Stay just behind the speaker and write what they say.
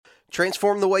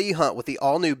Transform the way you hunt with the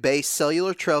all-new Base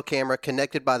cellular trail camera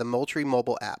connected by the Moultrie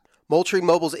mobile app. Moultrie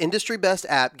Mobile's industry-best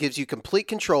app gives you complete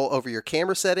control over your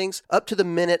camera settings,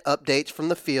 up-to-the-minute updates from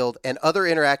the field, and other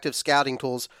interactive scouting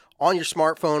tools on your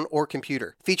smartphone or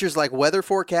computer. Features like weather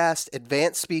forecast,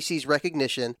 advanced species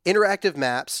recognition, interactive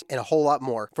maps, and a whole lot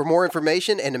more. For more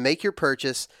information and to make your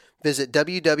purchase, visit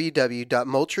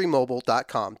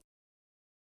www.moultriemobile.com.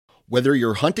 Whether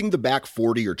you're hunting the back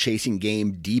 40 or chasing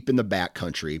game deep in the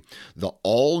backcountry, the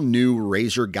all-new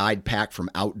Razor Guide Pack from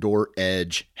Outdoor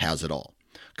Edge has it all.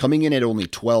 Coming in at only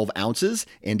 12 ounces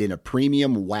and in a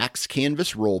premium wax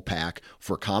canvas roll pack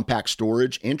for compact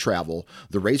storage and travel,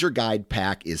 the Razor Guide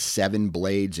Pack is 7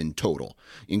 blades in total,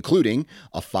 including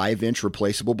a 5-inch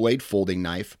replaceable blade folding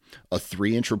knife, a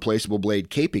 3-inch replaceable blade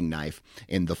caping knife,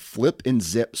 and the flip and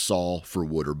zip saw for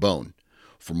wood or bone.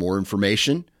 For more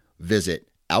information, visit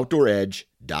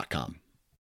OutdoorEdge.com.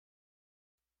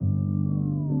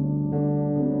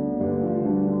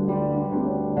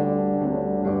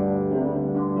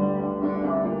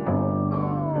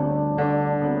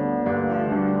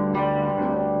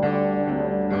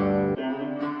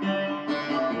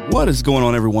 What is going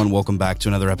on, everyone? Welcome back to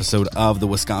another episode of the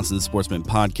Wisconsin Sportsman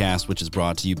Podcast, which is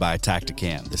brought to you by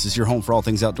Tactacam. This is your home for all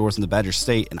things outdoors in the Badger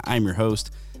State, and I'm your host,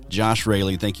 Josh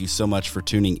Raley. Thank you so much for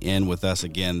tuning in with us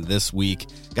again this week.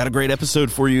 Got a great episode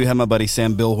for you. Had my buddy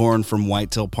Sam Billhorn from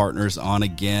Whitetail Partners on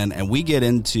again, and we get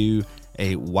into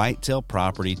a whitetail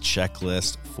property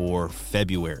checklist for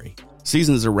February.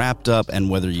 Seasons are wrapped up, and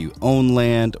whether you own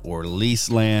land or lease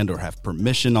land or have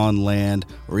permission on land,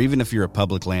 or even if you're a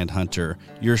public land hunter,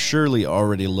 you're surely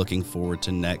already looking forward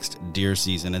to next deer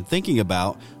season and thinking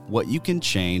about what you can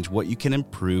change, what you can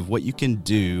improve, what you can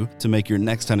do to make your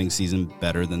next hunting season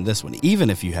better than this one, even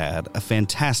if you had a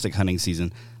fantastic hunting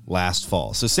season last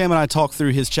fall. So Sam and I talk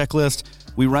through his checklist.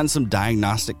 We run some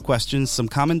diagnostic questions, some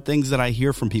common things that I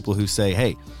hear from people who say,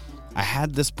 hey, I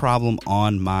had this problem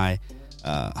on my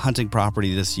hunting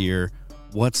property this year.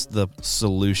 What's the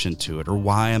solution to it, or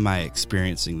why am I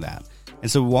experiencing that? And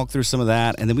so we walk through some of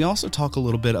that, and then we also talk a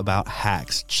little bit about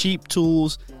hacks, cheap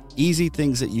tools, easy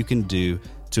things that you can do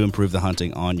to improve the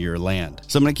hunting on your land.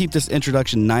 So I'm going to keep this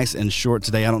introduction nice and short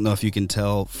today. I don't know if you can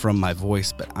tell from my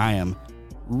voice, but I am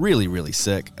really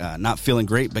sick, not feeling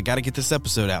great, but got to get this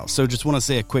episode out. So just want to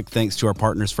say a quick thanks to our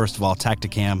partners. First of all,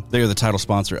 Tactacam. They are the title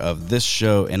sponsor of this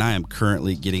show, and I am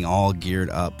currently getting all geared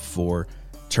up for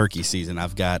turkey season.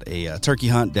 I've got a turkey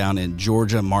hunt down in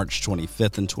Georgia, March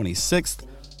 25th and 26th.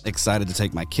 Excited to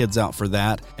take my kids out for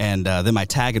that. And then my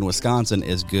tag in Wisconsin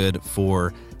is good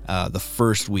for the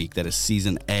first week. That is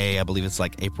season A. I believe it's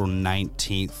like April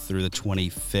 19th through the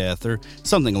 25th or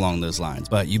something along those lines.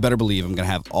 But you better believe I'm going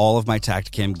to have all of my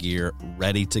Tactacam gear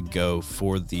ready to go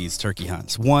for these turkey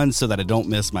hunts. One, so that I don't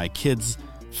miss my kids'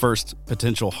 first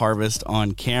potential harvest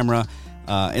on camera.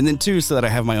 And then two, so that I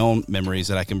have my own memories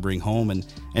that I can bring home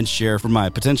and share for my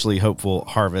potentially hopeful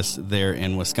harvest there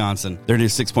in Wisconsin. Their new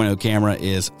 6.0 camera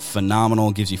is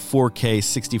phenomenal. Gives you 4K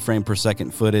 60 frame per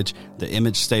second footage. The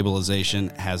image stabilization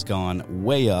has gone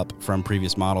way up from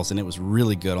previous models, and it was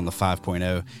really good on the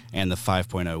 5.0 and the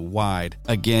 5.0 wide.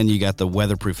 Again, you got the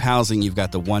weatherproof housing. You've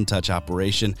got the one-touch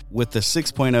operation. With the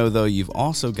 6.0, though, you've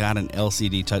also got an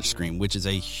LCD touchscreen, which is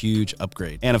a huge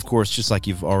upgrade. And of course, just like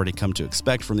you've already come to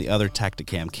expect from the other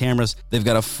Tactacam cameras, they've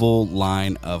got a full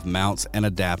line of mounts and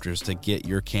adapters to get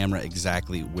your camera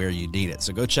exactly where you need it.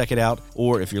 So go check it out.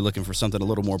 Or if you're looking for something a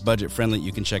little more budget friendly,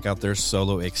 you can check out their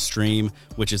Solo Extreme,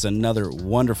 which is another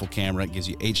wonderful camera. It gives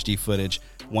you HD footage,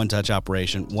 one-touch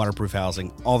operation, waterproof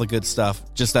housing, all the good stuff,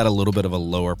 just at a little bit of a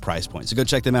lower price point. So go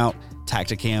check them out,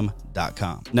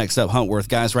 Tactacam.com. Next up, Huntworth.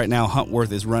 Guys, right now,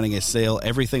 Huntworth is running a sale.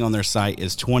 Everything on their site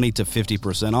is 20 to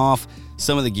 50% off.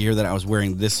 Some of the gear that I was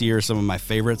wearing this year, some of my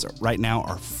favorites right now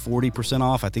are 40%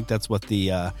 off. I think that's what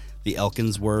the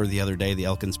Elkins were the other day, the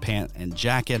Elkins pant and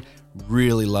jacket.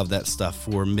 Really love that stuff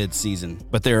for mid-season.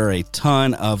 But there are a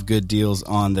ton of good deals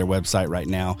on their website right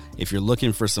now. If you're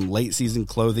looking for some late-season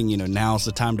clothing, now's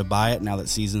the time to buy it. Now that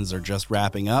seasons are just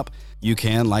wrapping up, you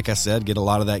can, like I said, get a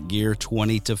lot of that gear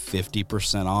 20 to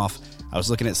 50% off. I was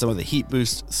looking at some of the Heat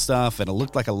Boost stuff, and it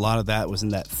looked like a lot of that was in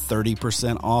that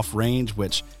 30% off range,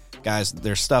 which, guys,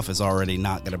 their stuff is already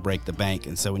not going to break the bank.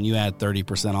 And so when you add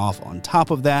 30% off on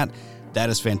top of that, that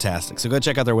is fantastic. So go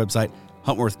check out their website,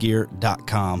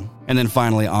 huntworthgear.com. And then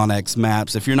finally, onX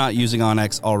Maps. If you're not using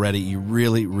onX already, you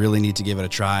really, really need to give it a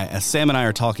try. As Sam and I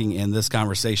are talking in this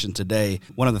conversation today,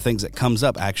 one of the things that comes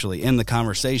up actually in the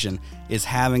conversation is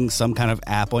having some kind of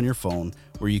app on your phone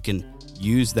where you can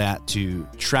use that to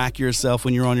track yourself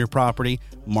when you're on your property,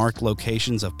 mark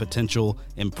locations of potential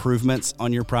improvements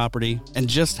on your property, and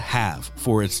just have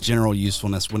for its general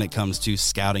usefulness when it comes to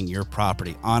scouting your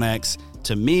property. onX,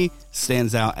 to me,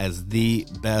 stands out as the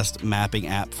best mapping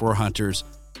app for hunters,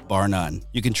 bar none.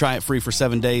 You can try it free for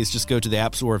 7 days. Just go to the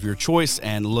app store of your choice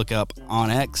and look up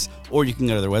onX, or you can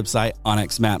go to their website,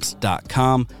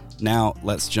 onxmaps.com. Now,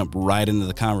 let's jump right into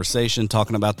the conversation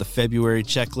talking about the February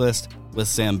checklist with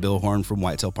Sam Billhorn from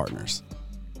Whitetail Partners.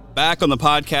 Back on the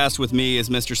podcast with me is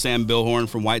Mr. Sam Billhorn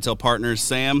from Whitetail Partners.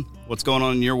 Sam, what's going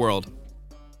on in your world?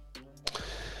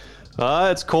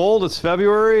 It's cold. It's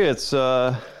February. It's,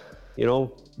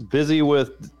 busy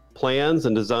with plans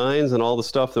and designs and all the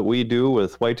stuff that we do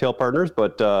with Whitetail Partners,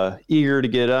 but eager to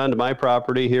get onto my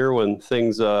property here when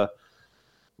things, warm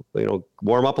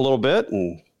up a little bit,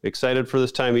 and excited for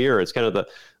this time of year. It's kind of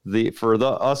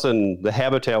us in the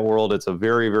habitat world, it's a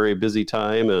very, very busy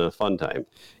time and a fun time.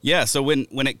 Yeah. So when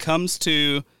it comes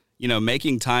to,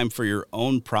 making time for your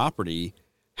own property,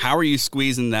 how are you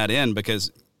squeezing that in?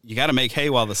 Because you got to make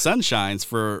hay while the sun shines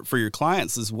for your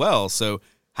clients as well. So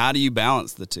how do you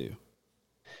balance the two?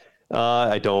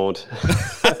 I don't.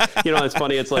 It's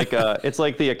funny. It's like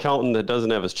the accountant that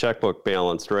doesn't have his checkbook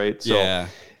balanced, right? So yeah.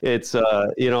 It's,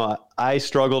 I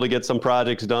struggle to get some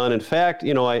projects done. In fact,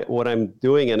 what I'm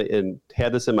doing, and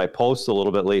had this in my posts a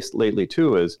little bit lately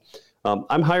too, is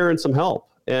I'm hiring some help.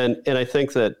 And I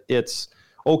think that it's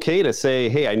okay to say,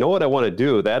 hey, I know what I want to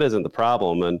do. That isn't the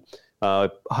problem.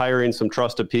 And hiring some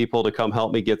trusted people to come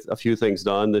help me get a few things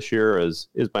done this year is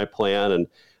my plan. And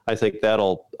I think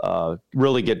that'll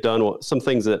really get done some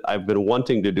things that I've been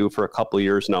wanting to do for a couple of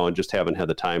years now and just haven't had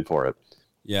the time for it.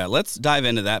 Yeah, let's dive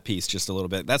into that piece just a little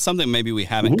bit. That's something maybe we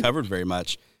haven't covered very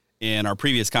much in our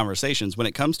previous conversations when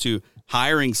it comes to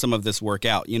hiring some of this work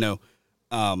out. You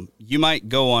might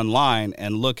go online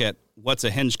and look at what's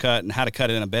a hinge cut and how to cut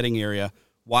it in a bedding area,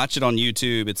 watch it on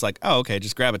YouTube. It's like, oh, okay,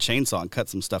 just grab a chainsaw and cut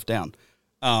some stuff down.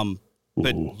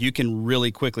 But you can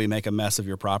really quickly make a mess of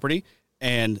your property,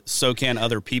 and so can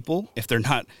other people.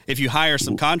 If you hire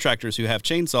some contractors who have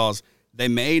chainsaws, they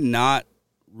may not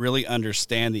really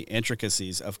understand the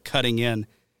intricacies of cutting in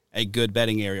a good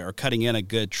bedding area or cutting in a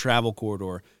good travel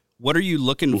corridor. What are you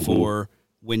looking for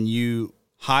when you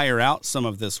hire out some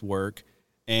of this work,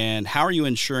 and how are you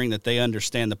ensuring that they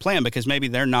understand the plan? Because maybe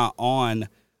they're not on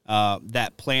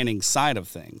that planning side of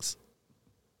things.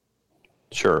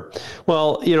 Sure.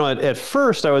 Well, at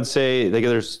first I would say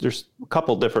there's a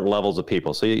couple different levels of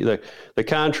people. So the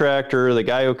contractor, the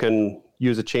guy who can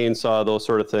use a chainsaw, those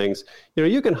sort of things.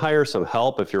 You can hire some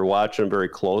help if you're watching very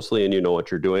closely and you know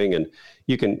what you're doing, and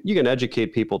you can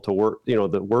educate people to work,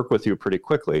 that work with you pretty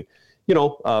quickly.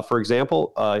 For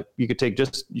example, you could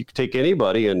take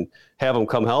anybody and have them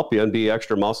come help you and be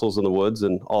extra muscles in the woods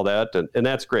and all that, and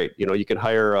that's great. You can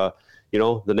hire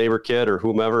the neighbor kid or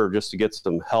whomever just to get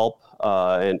some help,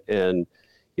 and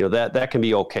that can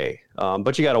be okay.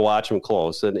 But you got to watch them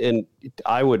close, and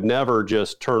I would never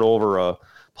just turn over a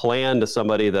plan to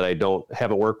somebody that I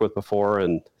haven't worked with before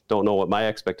and don't know what my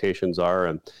expectations are.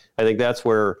 And I think that's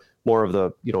where more of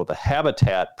the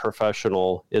habitat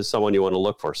professional is someone you want to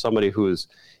look for, somebody who's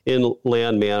in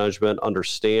land management,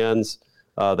 understands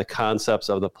the concepts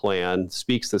of the plan,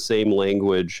 speaks the same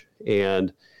language,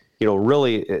 and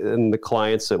really in the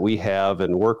clients that we have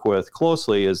and work with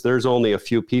closely is there's only a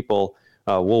few people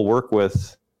we'll work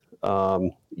with,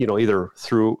 either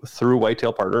through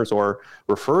Whitetail Partners or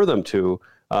refer them to,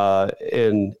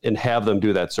 and have them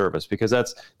do that service, because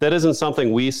that isn't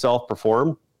something we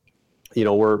self-perform.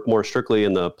 We're more strictly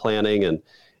in the planning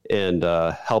and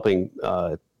helping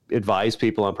advise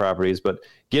people on properties, but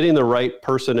getting the right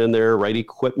person in there, right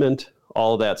equipment,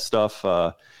 all of that stuff.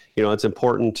 It's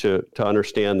important to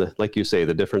understand like you say,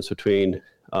 the difference between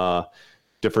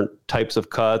different types of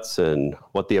cuts and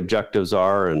what the objectives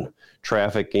are, and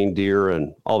trafficking deer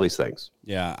and all these things.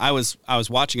 Yeah, I was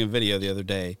watching a video the other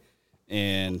day,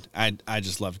 and I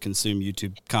just love to consume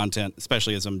YouTube content,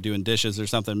 especially as I'm doing dishes or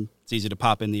something. It's easy to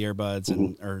pop in the earbuds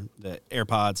or the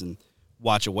AirPods and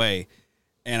watch away.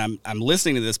 And I'm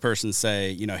listening to this person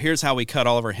say, here's how we cut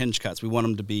all of our hinge cuts. We want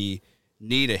them to be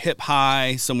knee to hip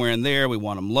high, somewhere in there. We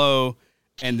want them low.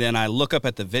 And then I look up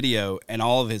at the video, and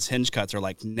all of his hinge cuts are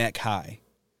like neck high.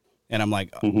 And I'm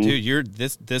like, dude,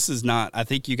 this is not. I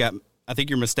think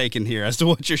you're mistaken here as to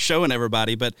what you're showing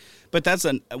everybody. But that's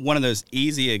one of those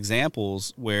easy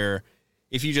examples where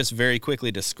if you just very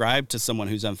quickly describe to someone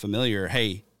who's unfamiliar,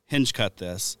 hey, hinge cut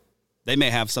this, they may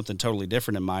have something totally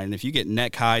different in mind. And if you get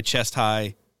neck high, chest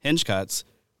high hinge cuts,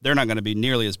 they're not going to be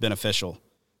nearly as beneficial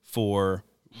for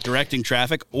directing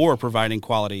traffic or providing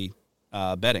quality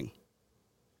bedding.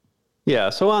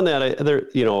 Yeah. So on that,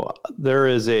 there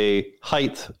is a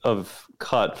height of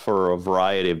cut for a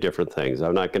variety of different things.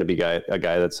 I'm not going to be a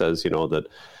guy that says, that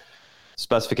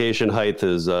specification height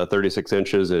is 36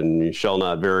 inches and you shall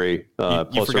not vary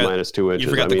plus or minus 2 inches.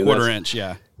 You forgot the quarter inch.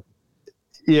 Yeah.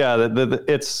 Yeah.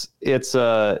 It's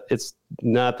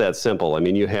not that simple. I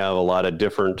mean, you have a lot of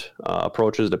different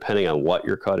approaches depending on what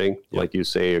you're cutting. Yep. Like you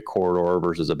say, a corridor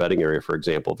versus a bedding area, for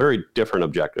example, very different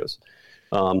objectives.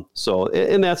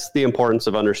 And that's the importance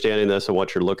of understanding this and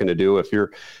what you're looking to do. If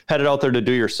you're headed out there to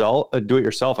do it yourself,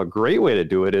 a great way to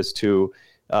do it is to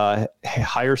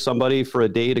hire somebody for a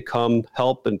day to come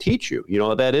help and teach you.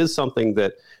 That is something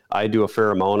that I do a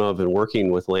fair amount of in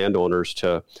working with landowners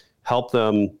to help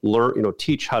them learn,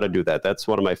 teach how to do that. That's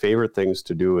one of my favorite things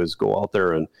to do, is go out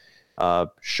there and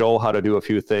show how to do a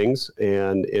few things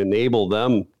and enable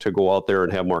them to go out there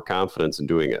and have more confidence in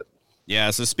doing it.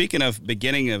 Yeah, so speaking of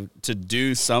beginning to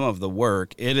do some of the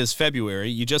work, it is February.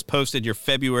 You just posted your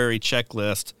February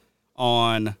checklist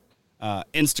on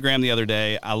Instagram the other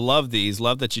day. I love these,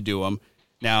 love that you do them.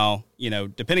 Now,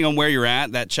 depending on where you're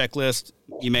at, that checklist,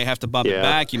 you may have to bump it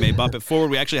back. You may bump it forward.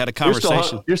 We actually had a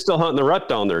conversation. You're still hunting the rut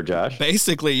down there, Josh.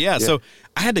 Basically, yeah. So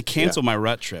I had to cancel my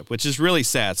rut trip, which is really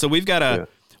sad. So we've got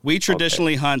we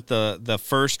traditionally hunt the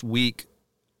first week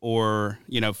or,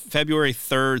 February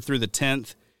 3rd through the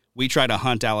 10th. We try to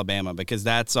hunt Alabama because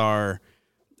that's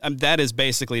that is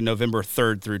basically November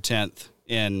 3rd through 10th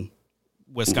in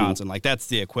Wisconsin. Like that's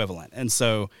the equivalent. And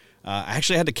so I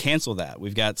actually had to cancel that.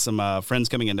 We've got some friends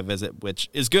coming in to visit, which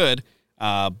is good.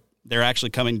 They're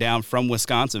actually coming down from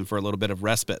Wisconsin for a little bit of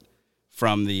respite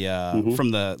from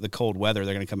the cold weather.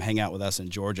 They're going to come hang out with us in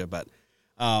Georgia. But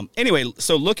anyway,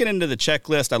 so looking into the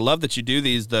checklist, I love that you do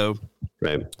these though.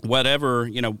 Right. Whatever,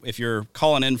 if you're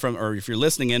calling in or if you're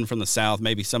listening in from the South,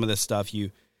 maybe some of this stuff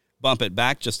you bump it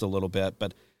back just a little bit.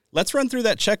 But let's run through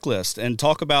that checklist and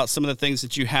talk about some of the things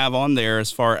that you have on there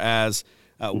as far as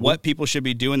what people should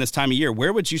be doing this time of year.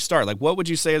 Where would you start? Like, what would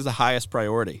you say is the highest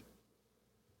priority?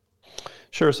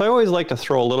 Sure. So I always like to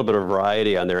throw a little bit of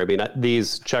variety on there. I mean,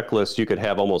 these checklists, you could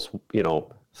have almost,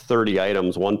 30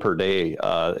 items, one per day.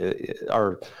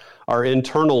 Our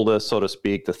internal list, so to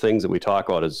speak, the things that we talk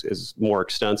about is more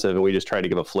extensive, and we just try to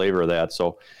give a flavor of that.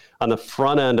 So on the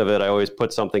front end of it, I always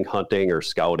put something hunting or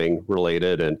scouting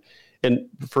related. And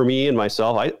for me and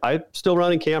myself, I'm still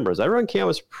running cameras. I run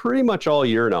cameras pretty much all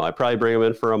year now. I probably bring them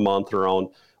in for a month around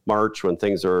March when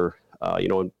things are,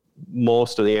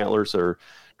 most of the antlers are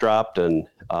dropped and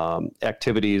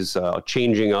activities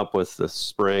changing up with the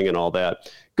spring and all that.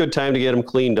 Good time to get them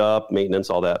cleaned up, maintenance,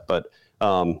 all that. But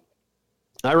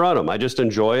I run them. I just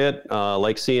enjoy it.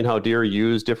 Like seeing how deer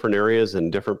use different areas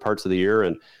in different parts of the year.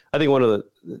 And I think one of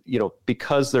the,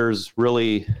 because there's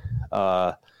really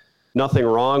nothing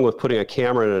wrong with putting a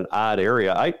camera in an odd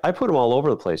area, I put them all over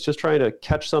the place, just trying to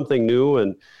catch something new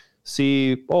and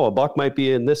see, a buck might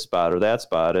be in this spot or that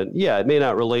spot. And yeah, it may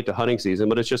not relate to hunting season,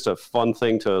 but it's just a fun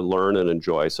thing to learn and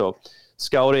enjoy. So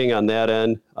scouting on that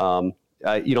end, a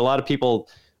lot of people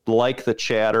like the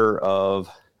chatter of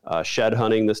shed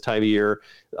hunting this time of year.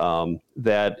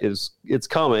 It's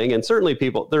coming, and certainly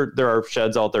people, there are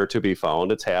sheds out there to be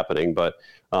found. It's happening, but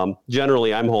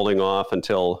generally I'm holding off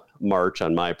until March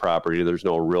on my property. There's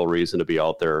no real reason to be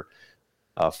out there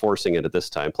forcing it at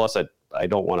this time. Plus, I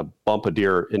don't want to bump a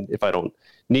deer if I don't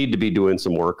need to be doing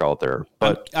some work out there.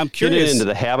 But I'm curious, getting into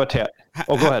the habitat.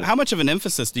 Go ahead. How much of an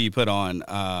emphasis do you put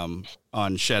on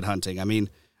shed hunting? I mean,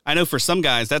 I know for some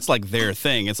guys that's like their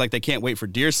thing. It's like they can't wait for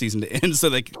deer season to end so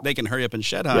they can hurry up and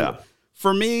shed hunt. Yeah.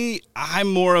 For me,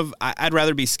 I'd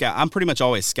rather be scout. I'm pretty much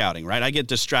always scouting, right? I get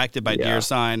distracted by deer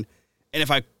sign, and if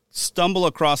I stumble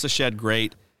across a shed,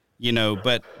 great,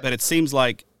 But it seems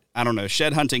like, I don't know,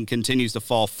 shed hunting continues to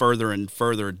fall further and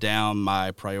further down my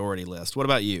priority list. What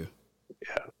about you?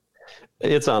 Yeah.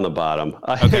 It's on the bottom.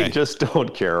 I just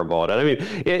don't care about it. I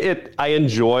mean, I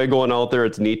enjoy going out there.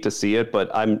 It's neat to see it, but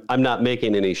I'm not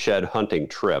making any shed hunting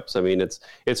trips. I mean,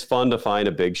 it's fun to find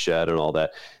a big shed and all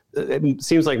that. It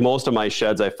seems like most of my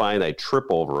sheds, I find I trip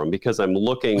over them because I'm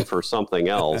looking for something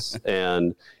else,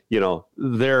 and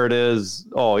there it is.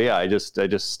 Oh yeah, I just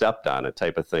stepped on it,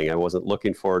 type of thing. I wasn't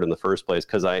looking for it in the first place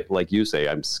because like you say,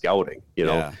 I'm scouting.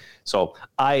 Yeah. So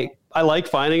I like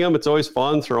finding them. It's always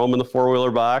fun. Throw them in the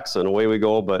 4-wheeler box and away we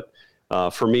go. But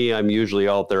for me, I'm usually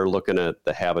out there looking at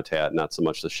the habitat, not so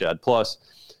much the shed. Plus,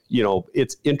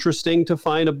 it's interesting to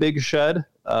find a big shed.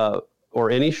 or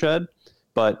any shed,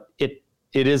 but it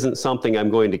isn't something I'm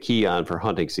going to key on for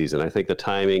hunting season. I think the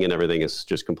timing and everything is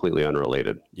just completely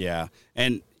unrelated. Yeah.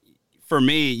 And for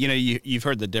me, you've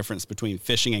heard the difference between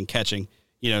fishing and catching.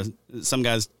 Some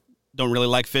guys don't really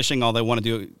like fishing. All they want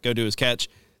to go do is catch.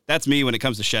 That's me when it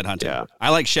comes to shed hunting. Yeah. I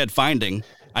like shed finding.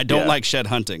 I don't like shed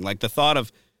hunting. Like the thought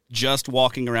of just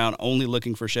walking around only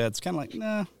looking for sheds, kind of like,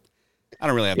 nah, I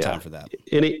don't really have time for that.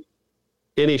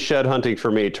 Any shed hunting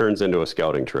for me turns into a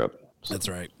scouting trip. That's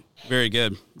right. Very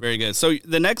good. Very good. So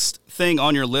the next thing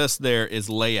on your list there is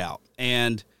layout.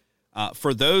 And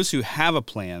for those who have a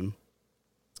plan,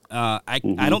 I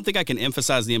don't think I can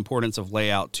emphasize the importance of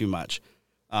layout too much.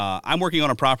 I'm working on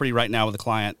a property right now with a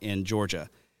client in Georgia.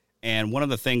 And one of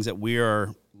the things that we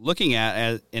are looking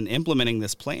at in implementing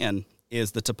this plan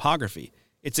is the topography.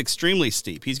 It's extremely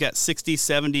steep. He's got 60,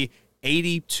 70,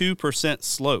 82%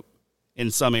 slope in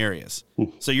some areas.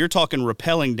 So you're talking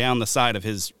rappelling down the side of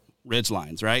his ridge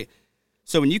lines, right?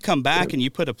 So when you come back and you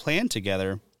put a plan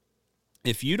together,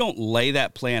 if you don't lay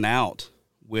that plan out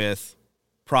with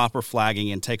proper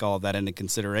flagging and take all of that into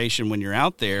consideration when you're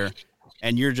out there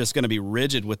and you're just going to be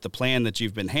rigid with the plan that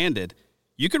you've been handed,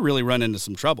 you could really run into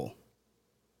some trouble.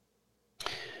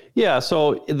 Yeah,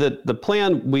 so the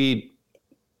plan we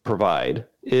provide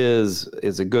is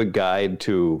a good guide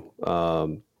to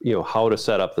how to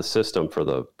set up the system for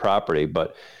the property,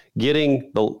 but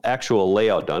getting the actual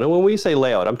layout done. And when we say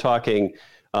layout, I'm talking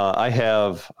I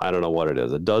have, I don't know what it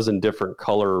is, a dozen different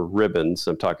color ribbons.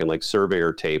 I'm talking like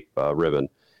surveyor tape ribbon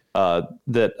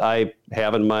that I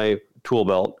have in my tool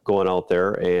belt going out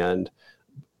there, and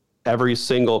every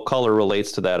single color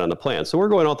relates to that on the plan. So we're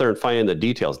going out there and finding the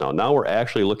details now. Now we're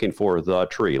actually looking for the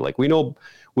tree. Like we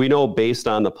know based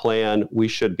on the plan, we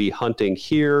should be hunting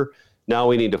here. Now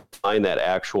we need to find that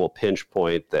actual pinch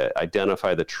point that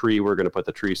identify the tree we're going to put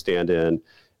the tree stand in,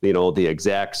 the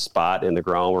exact spot in the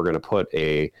ground we're going to put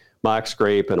a mock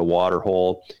scrape and a water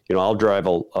hole. I'll drive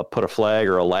put a flag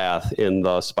or a lath in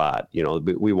the spot.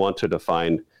 We want to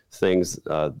define things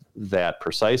that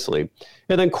precisely.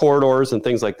 And then corridors and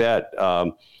things like that.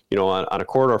 On a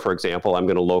corridor, for example, I'm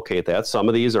going to locate that. Some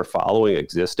of these are following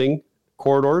existing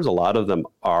corridors. A lot of them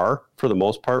are, for the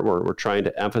most part, we're trying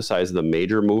to emphasize the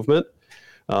major movement.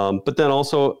 But then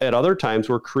also at other times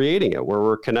we're creating it, where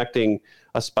we're connecting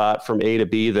a spot from A to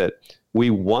B that we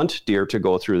want deer to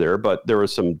go through there, but there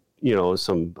was some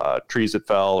trees that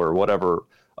fell or whatever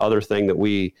other thing that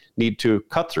we need to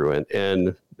cut through,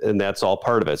 and that's all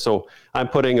part of it. So I'm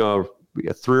putting a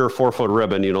 3 or 4 foot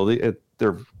ribbon.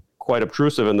 They're quite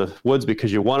obtrusive in the woods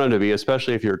because you want them to be,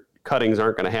 especially if your cuttings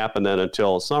aren't going to happen then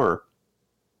until summer.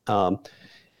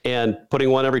 And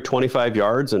putting one every 25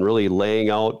 yards and really laying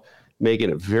out, making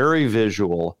it very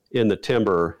visual in the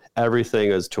timber,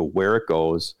 everything as to where it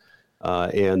goes,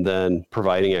 and then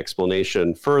providing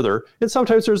explanation further. And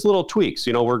sometimes there's little tweaks.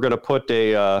 We're going to put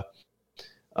a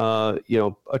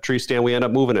tree stand. We end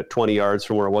up moving it 20 yards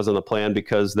from where it was on the plan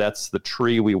because that's the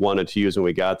tree we wanted to use when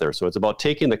we got there. So it's about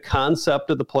taking the concept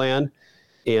of the plan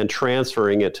and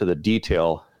transferring it to the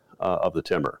detail of the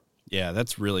timber. Yeah,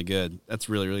 that's really good. That's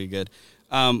really, really good.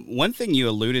 One thing you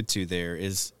alluded to there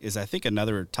is I think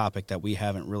another topic that we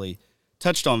haven't really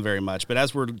touched on very much, but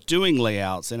as we're doing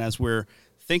layouts and as we're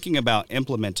thinking about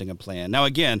implementing a plan. Now,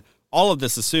 again, all of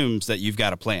this assumes that you've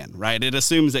got a plan, right? It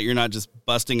assumes that you're not just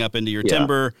busting up into your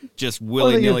timber, just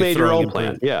willy-nilly throwing your own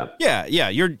plan. Yeah.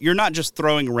 You're not just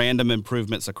throwing random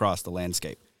improvements across the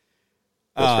landscape.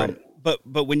 That's right.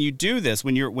 But when you do this,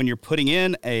 when you're putting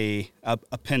in a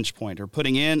pinch point or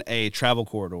putting in a travel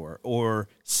corridor or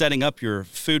setting up your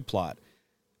food plot,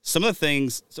 some of the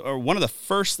things, or one of the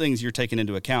first things you're taking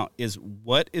into account is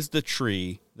what is the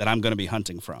tree that I'm going to be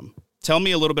hunting from? Tell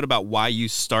me a little bit about why you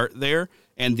start there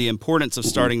and the importance of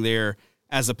starting there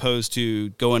as opposed to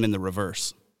going in the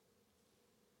reverse.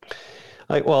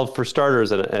 Well, for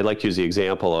starters, I'd like to use the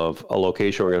example of a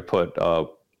location we're going to put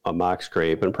a mock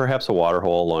scrape and perhaps a water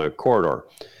hole along a corridor.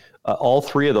 All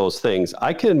three of those things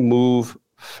I can move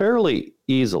fairly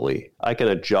easily. I can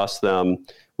adjust them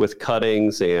with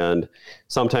cuttings and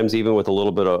sometimes even with a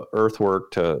little bit of earthwork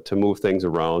to move things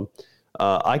around.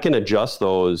 I can adjust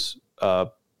those where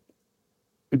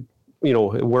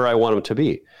I want them to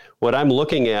be. What I'm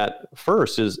looking at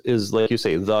first is like you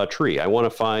say, the tree. I want to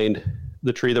find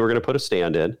the tree that we're going to put a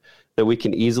stand in that we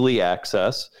can easily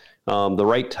access. The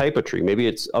right type of tree. Maybe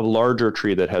it's a larger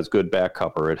tree that has good back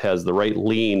cover. It has the right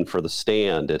lean for the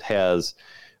stand. It has,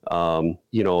 a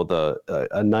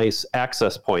nice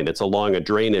access point. It's along a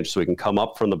drainage, so we can come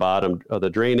up from the bottom of the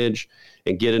drainage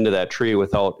and get into that tree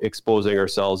without exposing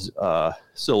ourselves,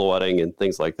 silhouetting and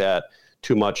things like that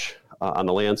too much on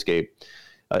the landscape.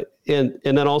 And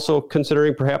then also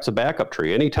considering perhaps a backup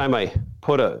tree. Anytime I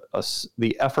put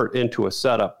the effort into a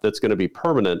setup that's going to be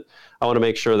permanent, I want to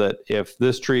make sure that if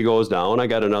this tree goes down, I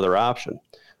got another option.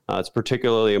 It's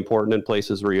particularly important in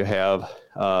places where you have,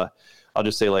 I'll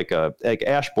just say like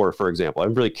ash borer, for example.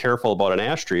 I'm really careful about an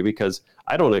ash tree because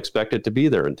I don't expect it to be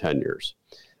there in 10 years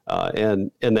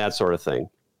and that sort of thing.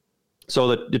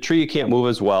 So the tree you can't move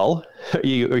as well,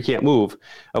 you can't move,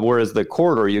 whereas the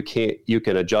corridor you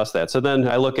can adjust that. So then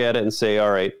I look at it and say,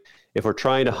 all right, if we're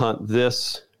trying to hunt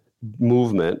this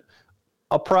movement,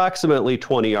 approximately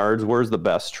 20 yards, where's the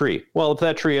best tree? Well, if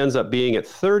that tree ends up being at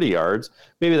 30 yards,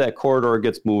 maybe that corridor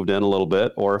gets moved in a little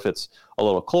bit, or if it's a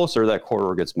little closer, that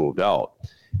corridor gets moved out.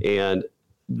 And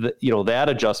that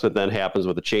adjustment then happens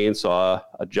with a chainsaw,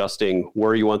 adjusting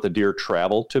where you want the deer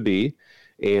travel to be,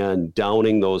 and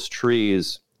downing those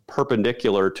trees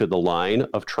perpendicular to the line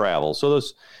of travel. So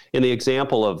those, in the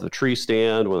example of the tree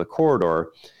stand with a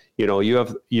corridor, you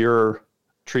have your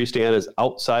tree stand is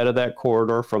outside of that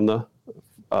corridor from the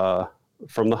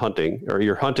hunting, or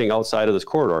you're hunting outside of this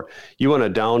corridor. You want to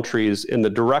down trees in the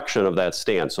direction of that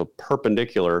stand, so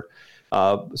perpendicular.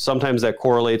 Sometimes that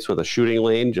correlates with a shooting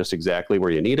lane, just exactly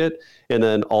where you need it. And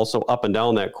then also up and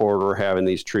down that corridor, having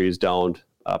these trees downed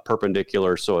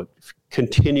perpendicular, so it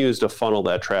continues to funnel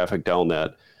that traffic down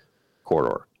that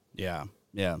corridor. Yeah.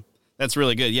 That's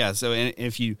really good. Yeah. So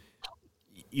if you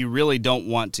really don't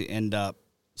want to end up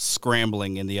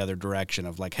scrambling in the other direction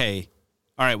of like, hey,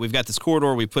 all right, we've got this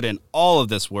corridor, we put in all of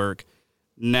this work.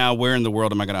 Now where in the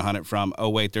world am I going to hunt it from? Oh,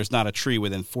 wait, there's not a tree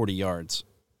within 40 yards.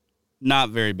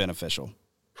 Not very beneficial.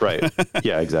 Right.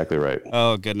 Yeah, exactly right.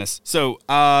 Oh, goodness. So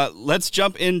let's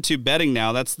jump into bedding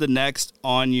now. That's the next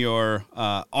on your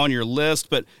list,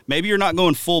 but maybe you're not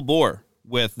going full bore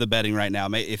with the bedding right now.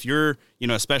 If you're,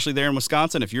 especially there in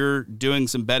Wisconsin, if you're doing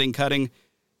some bedding cutting,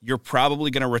 you're probably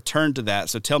going to return to that.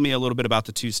 So tell me a little bit about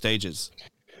the two stages.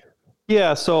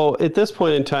 Yeah, so at this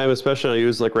point in time, especially I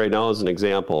use like right now as an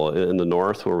example in the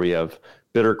north where we have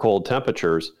bitter cold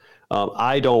temperatures,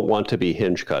 I don't want to be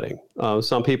hinge cutting.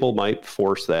 Some people might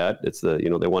force that. It's they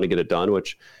want to get it done,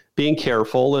 which being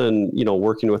careful and,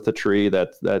 working with the tree,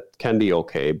 that can be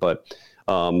okay. But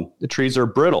the trees are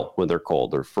brittle when they're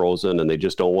cold. They're frozen and they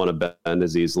just don't want to bend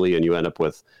as easily. And you end up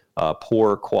with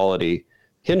poor quality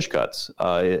hinge cuts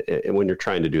when you're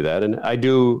trying to do that. And I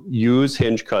do use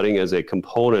hinge cutting as a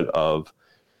component of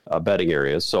bedding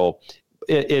areas. So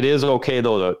it is okay,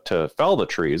 though, to fell the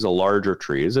trees, the larger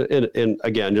trees. And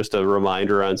again, just a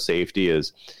reminder on safety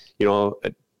is,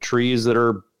 trees that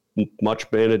are much,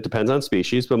 and it depends on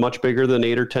species, but much bigger than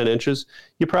 8 or 10 inches,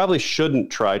 you probably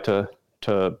shouldn't try to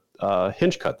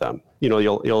hinge cut them.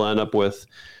 You'll end up with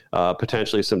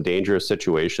potentially some dangerous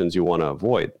situations you want to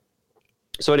avoid.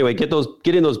 So anyway,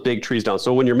 getting those big trees down.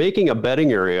 So when you're making a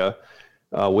bedding area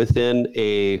within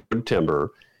a wood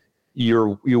timber,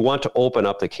 you want to open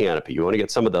up the canopy. You want to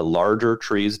get some of the larger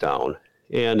trees down.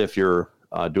 And if you're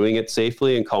doing it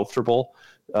safely and comfortable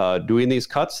doing these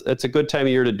cuts, it's a good time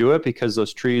of year to do it because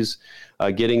those trees,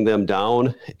 getting them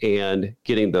down and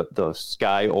getting the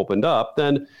sky opened up,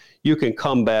 then you can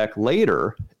come back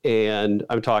later. And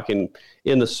I'm talking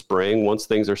in the spring, once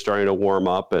things are starting to warm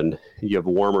up and you have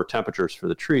warmer temperatures for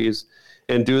the trees,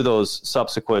 and do those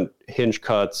subsequent hinge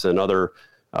cuts and other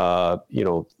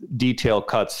detail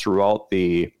cuts throughout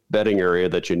the bedding area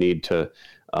that you need to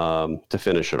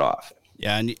finish it off.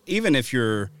 Yeah, and even if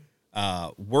you're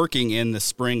working in the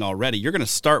spring already, you're going to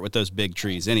start with those big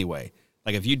trees anyway.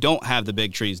 Like if you don't have the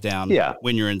big trees down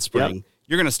when you're in spring,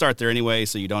 you're going to start there anyway,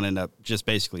 so you don't end up just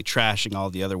basically trashing all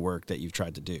the other work that you've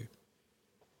tried to do.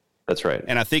 That's right.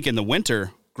 And I think in the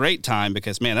winter, great time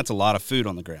because, man, that's a lot of food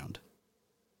on the ground.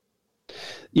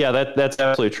 Yeah, that's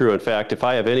absolutely true. In fact, if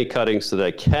I have any cuttings that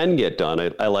I can get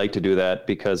done, I like to do that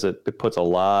because it puts a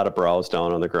lot of browse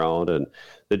down on the ground and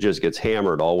it just gets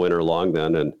hammered all winter long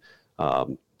then.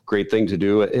 And great thing to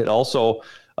do. It also,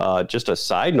 just a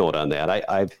side note on that,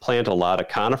 I plant a lot of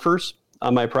conifers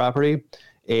on my property.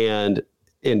 And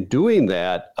in doing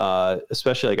that,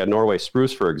 especially like a Norway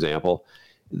spruce, for example,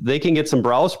 they can get some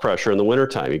browse pressure in the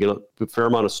wintertime. You get a fair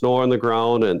amount of snow on the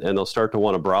ground and they'll start to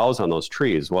want to browse on those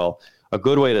trees. Well, a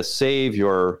good way to save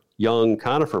your young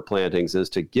conifer plantings is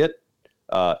to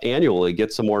annually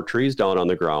get some more trees down on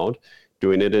the ground,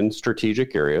 doing it in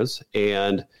strategic areas.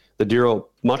 And the deer will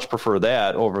much prefer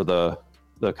that over the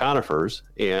conifers,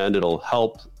 and it'll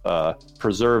help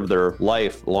preserve their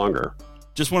life longer.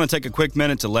 Just want to take a quick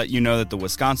minute to let you know that the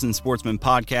Wisconsin Sportsman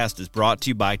Podcast is brought to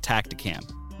you by Tactacam,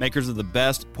 makers of the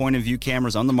best point-of-view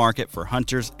cameras on the market for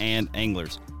hunters and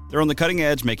anglers. They're on the cutting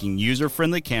edge, making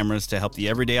user-friendly cameras to help the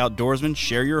everyday outdoorsman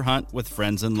share your hunt with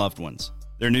friends and loved ones.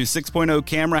 Their new 6.0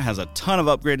 camera has a ton of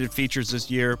upgraded features this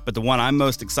year, but the one I'm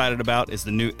most excited about is the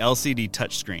new LCD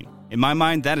touchscreen. In my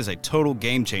mind, that is a total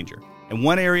game changer. And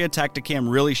one area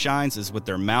Tactacam really shines is with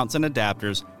their mounts and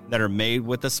adapters that are made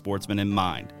with the sportsman in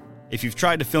mind. If you've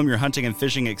tried to film your hunting and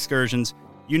fishing excursions,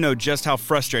 you know just how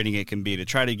frustrating it can be to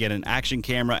try to get an action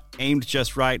camera aimed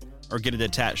just right or get it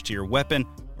attached to your weapon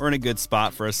or in a good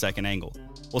spot for a second angle.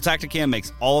 Well, Tactacam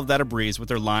makes all of that a breeze with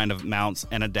their line of mounts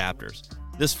and adapters.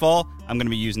 This fall, I'm going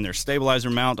to be using their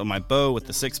stabilizer mount on my bow with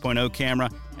the 6.0 camera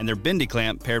and their bendy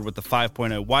clamp paired with the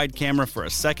 5.0 wide camera for a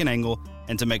second angle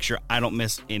and to make sure I don't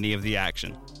miss any of the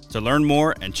action. To learn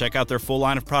more and check out their full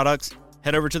line of products,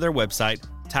 head over to their website,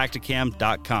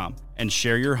 Tactacam.com, and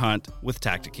share your hunt with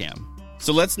Tactacam.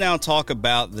 So let's now talk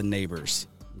about the neighbors.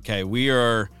 Okay, we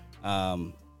are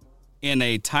in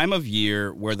a time of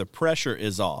year where the pressure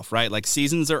is off, right? Like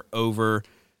seasons are over.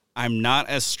 I'm not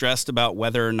as stressed about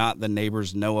whether or not the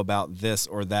neighbors know about this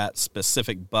or that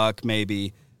specific buck,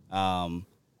 maybe. The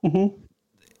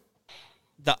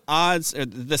odds,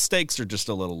 the stakes are just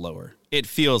a little lower. It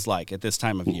feels like at this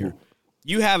time of year.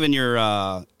 You have in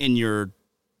your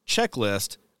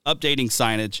checklist updating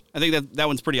signage. I think that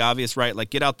one's pretty obvious, right? Like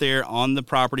get out there on the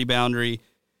property boundary,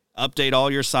 update all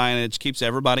your signage, keeps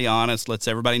everybody honest, lets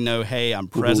everybody know, hey, I'm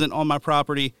present on my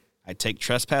property. I take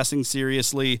trespassing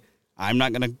seriously. I'm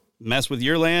not going to mess with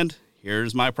your land.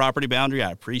 Here's my property boundary. I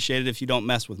appreciate it if you don't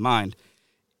mess with mine.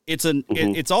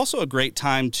 It's also a great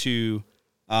time to,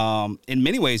 in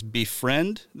many ways,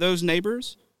 befriend those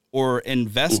neighbors or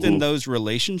invest in those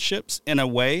relationships in a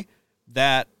way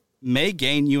that may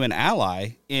gain you an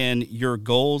ally in your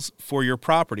goals for your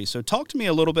property. So talk to me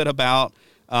a little bit about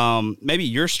maybe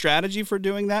your strategy for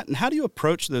doing that and how do you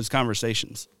approach those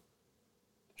conversations?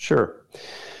 Sure.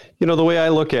 You know, the way I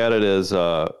look at it is,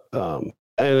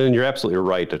 and you're absolutely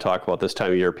right to talk about this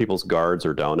time of year, people's guards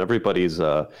are down. Everybody's,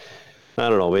 I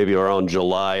don't know, maybe around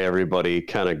July, everybody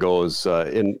kind of goes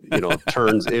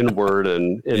turns inward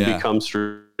and becomes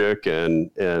strategic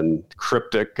and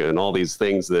cryptic and all these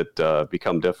things that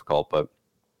become difficult. But,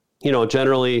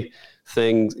 generally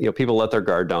people let their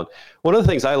guard down. One of the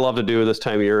things I love to do this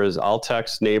time of year is I'll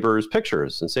text neighbors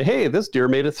pictures and say, hey, this deer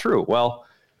made it through. Well,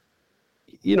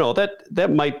 that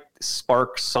might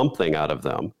spark something out of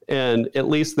them. And at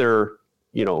least they're,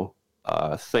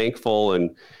 thankful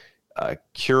and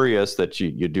curious that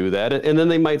you do that. And then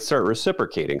they might start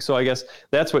reciprocating. So I guess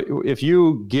that's what, if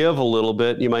you give a little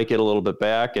bit, you might get a little bit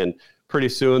back. And pretty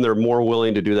soon they're more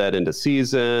willing to do that into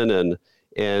season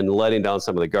and letting down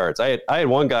some of the guards. I had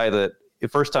one guy that the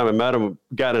first time I met him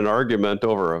got in an argument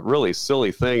over a really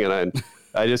silly thing. And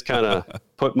I just kind of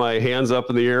put my hands up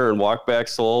in the air and walked back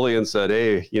slowly and said,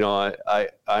 hey,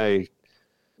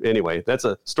 anyway, that's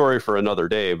a story for another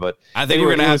day, but I think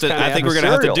we're going to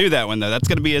have to do that one though. That's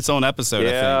going to be its own episode.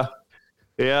 Yeah. I think.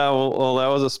 Yeah. Well, that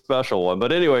was a special one,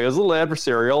 but anyway, it was a little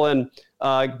adversarial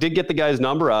and did get the guy's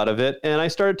number out of it. And I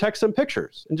started texting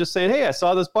pictures and just saying, hey, I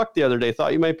saw this buck the other day,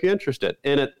 thought you might be interested.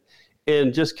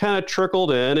 And just kind of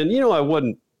trickled in. And,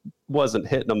 I wasn't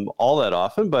hitting them all that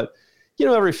often, but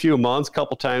every few months,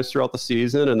 couple times throughout the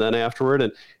season and then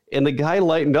afterward. And the guy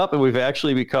lightened up and we've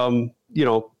actually become,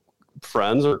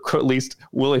 friends or at least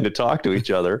willing to talk to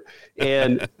each other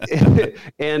and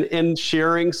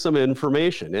sharing some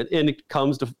information. And it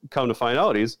come to find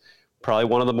out he's probably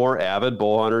one of the more avid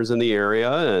bow hunters in the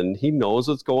area and he knows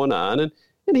what's going on. And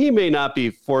he may not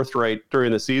be forthright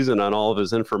during the season on all of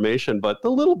his information, but the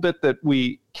little bit that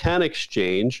we can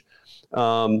exchange,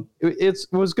 it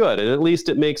was good. And at least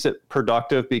it makes it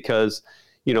productive because,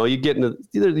 you get into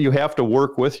either you have to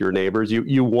work with your neighbors.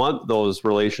 You want those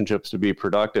relationships to be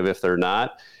productive. If they're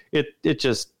not,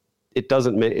 it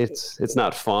doesn't make it's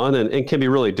not fun and can be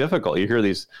really difficult. You hear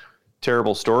these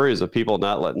terrible stories of people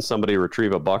not letting somebody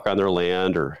retrieve a buck on their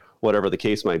land or whatever the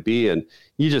case might be. And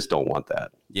you just don't want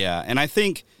that. Yeah. And I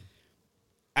think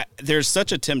there's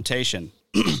such a temptation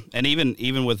and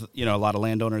even with, a lot of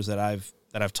landowners that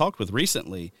I've talked with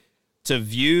recently to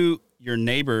view your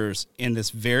neighbors in this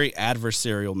very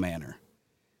adversarial manner.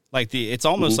 Like it's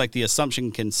almost like the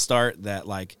assumption can start that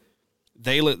like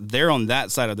they're on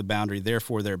that side of the boundary,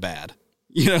 therefore they're bad.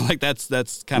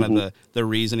 That's kind of the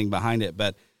reasoning behind it.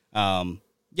 But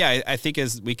I think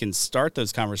as we can start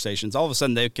those conversations, all of a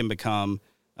sudden they can become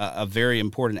a very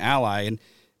important ally. And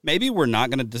maybe we're not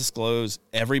going to disclose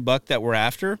every buck that we're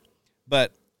after,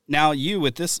 but now you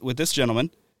with this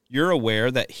gentleman, you're aware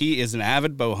that he is an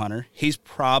avid bow hunter. He's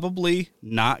probably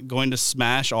not going to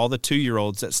smash all the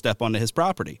 2-year-olds that step onto his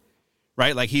property,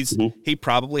 right? Like he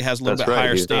probably has a little bit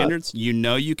higher standards.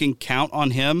 Not. You can count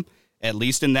on him, at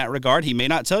least in that regard. He may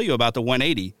not tell you about the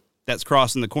 180 that's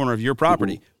crossing the corner of your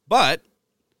property, but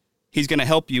he's going to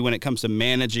help you when it comes to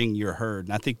managing your herd.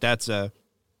 And I think that's a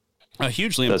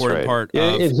hugely important part.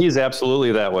 And he's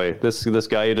absolutely that way. This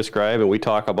guy you describe, and we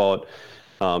talk about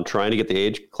trying to get the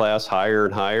age class higher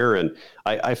and higher. And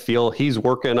I feel he's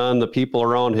working on the people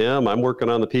around him. I'm working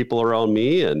on the people around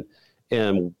me,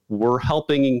 and we're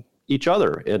helping each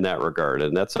other in that regard.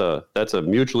 And that's a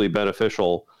mutually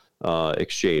beneficial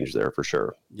exchange there for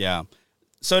sure. Yeah.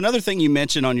 So another thing you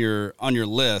mentioned on your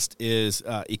list is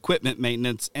equipment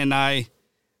maintenance. And I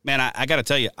got to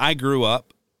tell you, I grew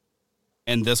up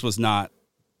and this was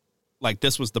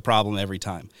the problem every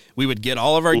time. We would get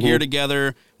all of our gear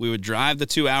together. We would drive the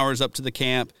 2 hours up to the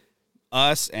camp,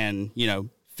 us and,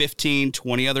 15,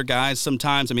 20 other guys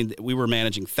sometimes. I mean, we were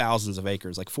managing thousands of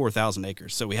acres, like 4,000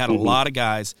 acres. So we had a lot of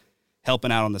guys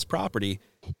helping out on this property.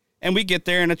 And we get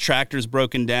there and a tractor's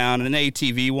broken down and an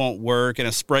ATV won't work and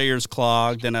a sprayer's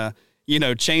clogged and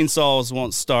chainsaws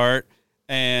won't start.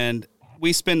 And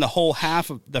we spend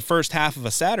the first half of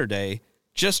a Saturday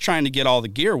just trying to get all the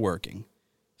gear working.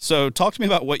 So talk to me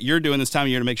about what you're doing this time of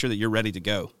year to make sure that you're ready to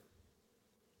go.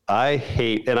 I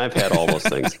hate, and I've had all those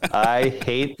things. I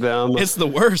hate them. It's the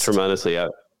worst. Tremendously.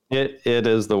 It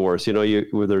is the worst.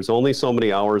 There's only so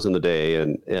many hours in the day,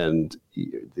 and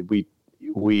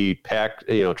we pack,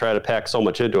 try to pack so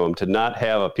much into them. To not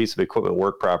have a piece of equipment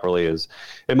work properly is,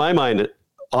 in my mind,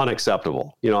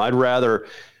 unacceptable. I'd rather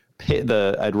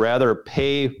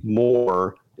pay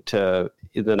more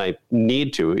than I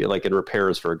need to, like in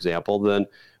repairs, for example, than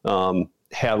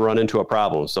have run into a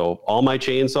problem. So all my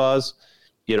chainsaws,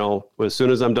 as soon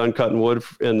as I'm done cutting wood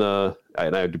and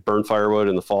I burn firewood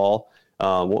in the fall,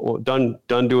 done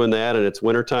doing that, and it's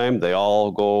wintertime, they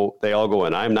all go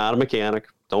in. I'm not a mechanic.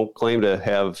 Don't claim to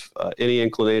have any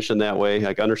inclination that way.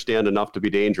 I understand enough to be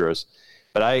dangerous,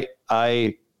 but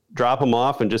I drop them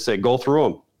off and just say, go through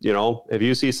them. If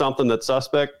you see something that's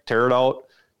suspect, tear it out,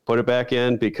 put it back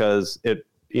in, because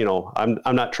I'm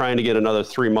not trying to get another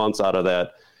 3 months out of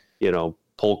that,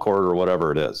 pull cord or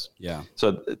whatever it is. Yeah.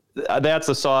 So that's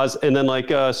the saws. And then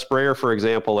like a sprayer, for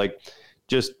example,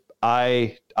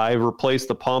 I replace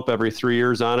the pump every 3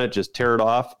 years on it, just tear it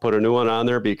off, put a new one on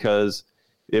there, because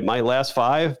it might last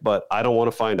 5, but I don't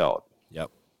want to find out.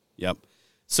 Yep.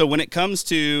 So when it comes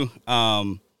to,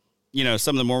 some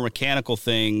of the more mechanical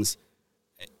things,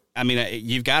 I mean,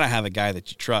 you've got to have a guy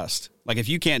that you trust. Like if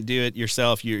you can't do it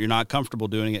yourself, you're not comfortable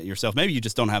doing it yourself. Maybe you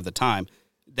just don't have the time.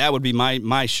 That would be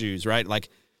my shoes, right? Like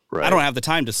I don't have the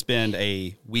time to spend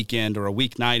a weekend or a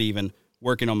weeknight even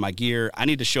working on my gear. I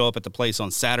need to show up at the place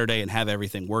on Saturday and have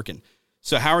everything working.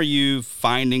 So how are you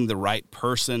finding the right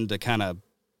person to kind of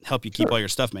help you keep all your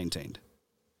stuff maintained?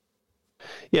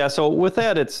 Yeah. So with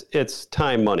that, it's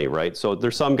time, money, right? So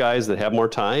there's some guys that have more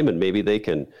time and maybe they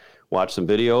can watch some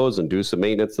videos and do some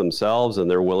maintenance themselves,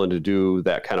 and they're willing to do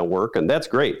that kind of work. And that's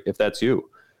great if that's you.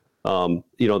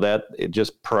 That it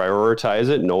just prioritize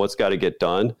it, know what's got to get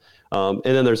done. And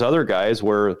then there's other guys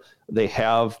where they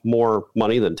have more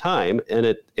money than time, and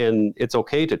it's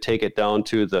okay to take it down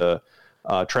to the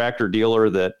tractor dealer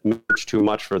that charges too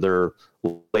much for their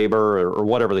labor or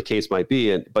whatever the case might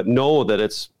be. But know that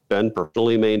it's been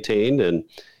personally maintained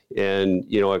and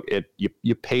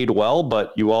you paid well,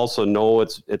 but you also know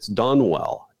it's done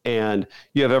well. And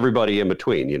you have everybody in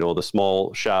between, the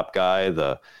small shop guy,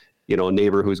 the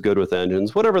neighbor who's good with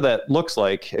engines, whatever that looks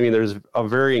like. I mean, there's a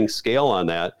varying scale on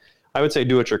that. I would say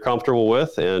do what you're comfortable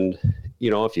with. And,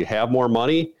 if you have more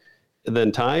money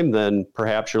than time, then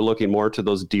perhaps you're looking more to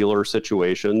those dealer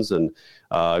situations and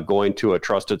going to a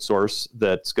trusted source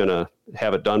that's going to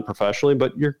have it done professionally,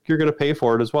 but you're going to pay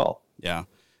for it as well. Yeah.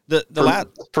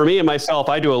 For me and myself,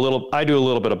 I do a little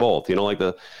bit of both, like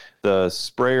the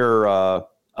sprayer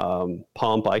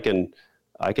pump, I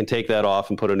can take that off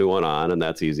and put a new one on, and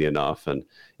that's easy enough. And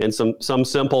in some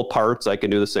simple parts, I can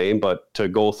do the same, but to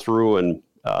go through and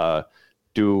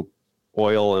do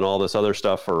oil and all this other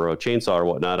stuff for a chainsaw or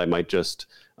whatnot, I might just,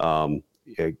 have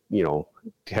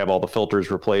all the filters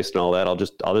replaced and all that. I'll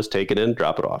just take it in,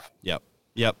 drop it off.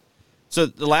 Yep. So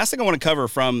the last thing I want to cover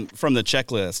from the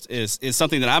checklist is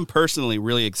something that I'm personally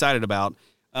really excited about.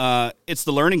 It's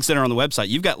the Learning Center on the website.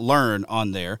 You've got Learn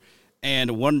on there.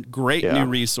 And one great new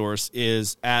resource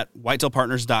is at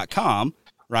whitetailpartners.com,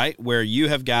 right, where you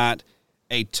have got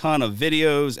a ton of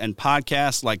videos and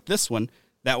podcasts like this one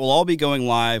that will all be going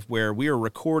live, where we are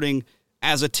recording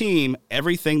as a team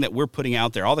everything that we're putting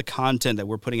out there, all the content that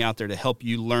we're putting out there to help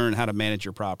you learn how to manage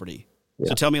your property. Yeah.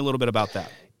 So tell me a little bit about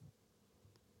that.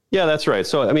 Yeah, that's right.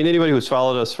 So, I mean, anybody who's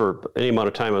followed us for any amount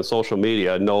of time on social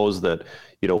media knows that,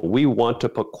 we want to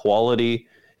put quality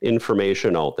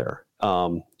information out there.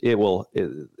 It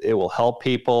will help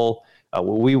people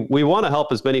we want to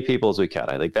help as many people as we can.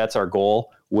 I think that's our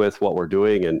goal with what we're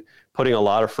doing and putting a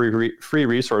lot of free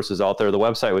resources out there. The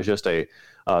website was just a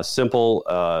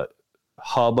simple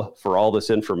hub for all this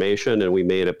information, and we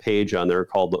made a page on there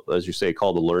called, as you say,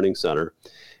 called the Learning Center.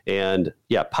 And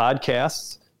yeah,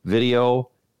 podcasts, video,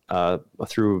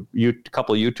 through a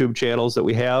couple of YouTube channels that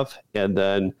we have, and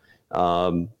then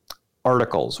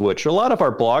articles, which a lot of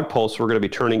our blog posts we're going to be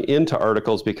turning into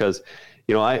articles because,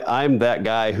 you know, I'm that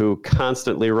guy who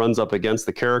constantly runs up against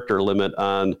the character limit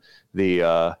on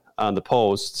the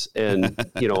posts, and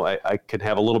you know, I can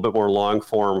have a little bit more long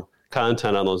form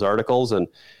content on those articles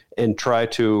and try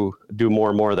to do more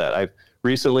and more of that. I've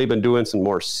recently been doing some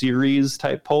more series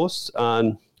type posts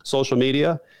on social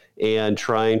media and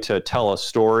trying to tell a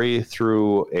story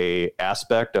through a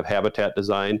aspect of habitat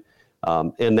design.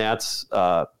 And that's,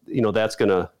 you know, that's going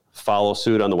to follow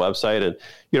suit on the website. And,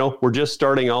 you know, we're just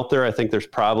starting out there. I think there's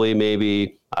probably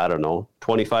maybe, I don't know,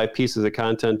 25 pieces of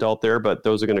content out there, but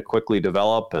those are going to quickly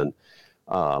develop. And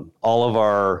all of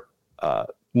our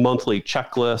monthly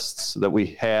checklists that we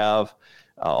have,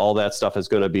 all that stuff is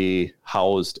going to be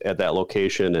housed at that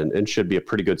location and should be a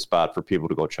pretty good spot for people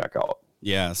to go check out.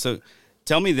 Yeah. So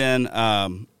tell me then,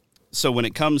 so when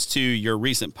it comes to your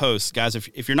recent posts, guys,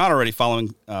 if you're not already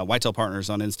following Whitetail Partners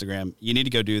on Instagram, you need to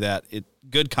go do that.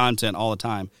 Good content all the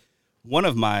time. One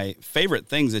of my favorite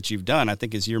things that you've done, I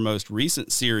think, is your most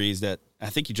recent series that I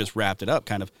think you just wrapped it up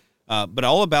kind of, but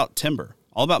all about timber,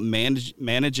 all about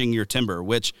managing your timber,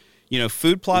 which, you know,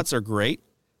 food plots are great.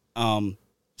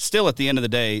 Still, at the end of the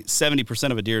day,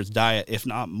 70% of a deer's diet, if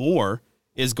not more,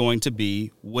 is going to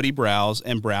be woody browse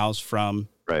and browse from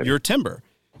your timber.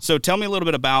 So tell me a little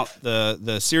bit about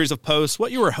the series of posts,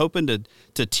 what you were hoping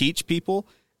to teach people,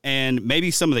 and maybe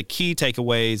some of the key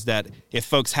takeaways that if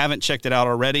folks haven't checked it out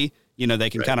already, you know, they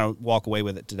can kind of walk away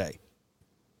with it today.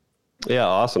 Yeah,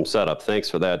 awesome setup. Thanks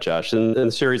for that, Josh. In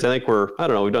the series, I think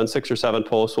we've done 6 or 7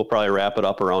 posts. We'll probably wrap it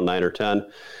up around 9 or 10.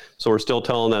 So we're still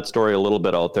telling that story a little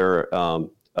bit out there.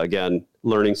 Again,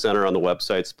 Learning Center on the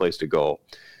website's the place to go.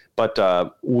 But I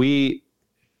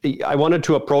wanted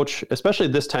to approach, especially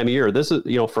this time of year, this is,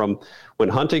 you know, from when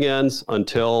hunting ends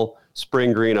until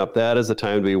spring green up, that is the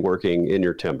time to be working in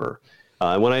your timber.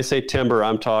 And when I say timber,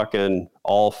 I'm talking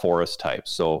all forest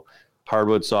types. So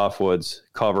hardwood, softwoods,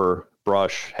 cover,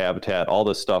 brush, habitat, all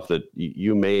this stuff that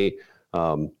you may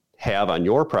have on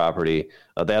your property,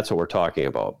 that's what we're talking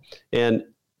about. And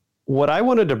what I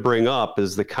wanted to bring up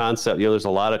is the concept, you know, there's a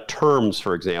lot of terms,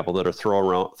 for example, that are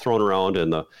thrown around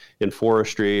in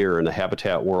forestry or in the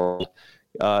habitat world.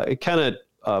 It kind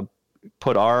of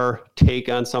put our take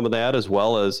on some of that, as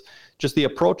well as just the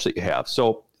approach that you have.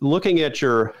 So looking at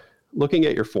your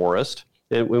forest,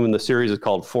 and when the series is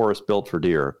called Forest Built for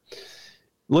Deer,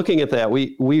 looking at that,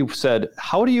 we said,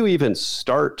 how do you even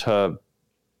start to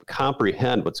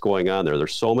comprehend what's going on there?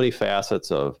 There's so many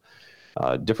facets of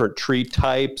different tree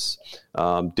types,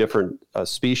 different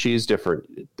species, different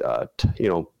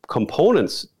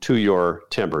components to your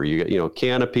timber. You get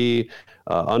canopy,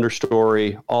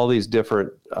 understory, all these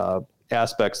different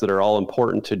aspects that are all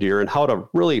important to deer, and how to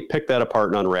really pick that apart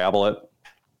and unravel it.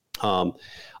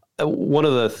 One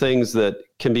of the things that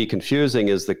can be confusing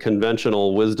is the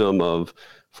conventional wisdom of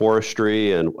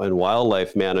forestry and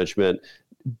wildlife management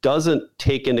doesn't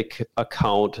take into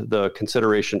account the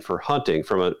consideration for hunting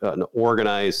from an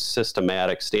organized,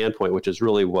 systematic standpoint, which is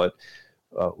really what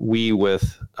we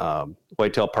with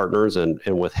Whitetail Partners and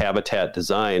with Habitat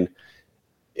Design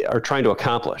are trying to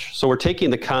accomplish. So we're taking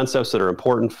the concepts that are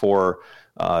important for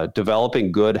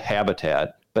developing good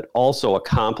habitat, but also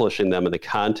accomplishing them in the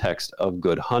context of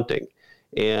good hunting.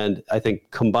 And I think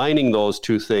combining those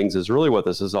two things is really what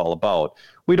this is all about.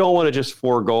 We don't want to just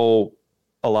forego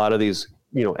a lot of these,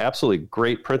 you know, absolutely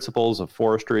great principles of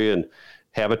forestry and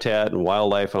habitat and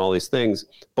wildlife and all these things,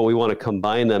 but we want to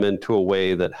combine them into a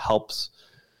way that helps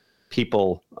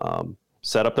people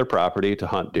set up their property to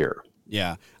hunt deer.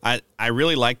 Yeah, I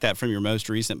really like that from your most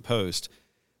recent post.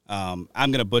 I'm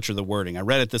going to butcher the wording. I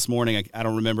read it this morning. I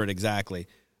don't remember it exactly,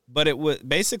 but it was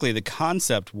basically the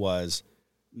concept was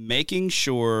making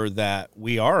sure that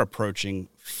we are approaching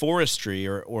forestry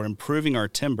or improving our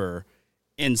timber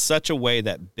in such a way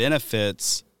that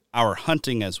benefits our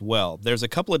hunting as well. There's a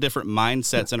couple of different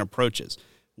mindsets and approaches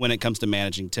when it comes to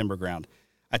managing timber ground.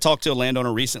 I talked to a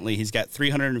landowner recently. He's got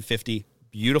 350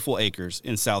 beautiful acres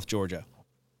in South Georgia.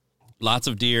 Lots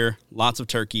of deer, lots of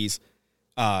turkeys.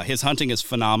 His hunting is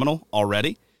phenomenal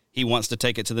already. He wants to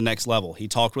take it to the next level. He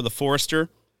talked with a forester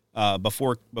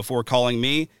before calling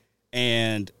me,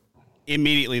 and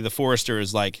immediately the forester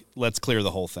is like, let's clear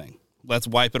the whole thing. Let's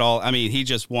wipe it all. I mean, he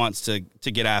just wants to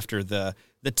get after the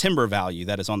the timber value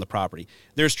that is on the property.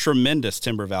 There's tremendous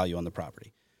timber value on the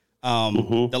property.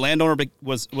 The landowner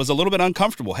was a little bit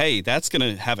uncomfortable. Hey, that's going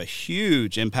to have a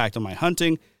huge impact on my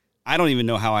hunting. I don't even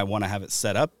know how I want to have it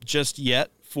set up just yet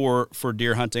for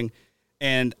deer hunting.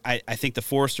 And I think the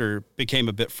forester became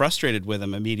a bit frustrated with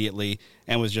him immediately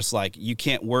and was just like, you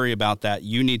can't worry about that.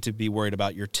 You need to be worried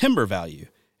about your timber value.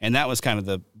 And that was kind of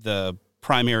the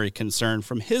primary concern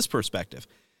from his perspective.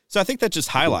 So I think that just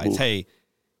highlights, hey,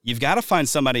 you've got to find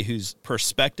somebody whose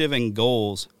perspective and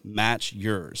goals match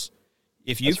yours.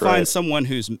 If you find someone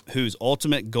whose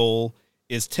ultimate goal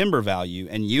is timber value,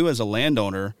 and you as a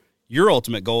landowner, your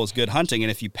ultimate goal is good hunting, and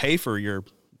if you pay for your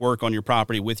work on your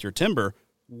property with your timber,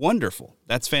 wonderful.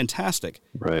 That's fantastic.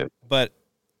 Right. But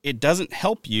it doesn't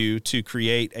help you to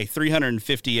create a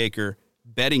 350-acre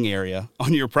bedding area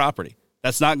on your property.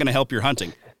 That's not going to help your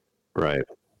hunting. Right.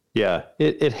 Yeah.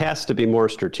 It has to be more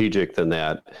strategic than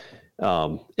that.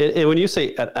 And when you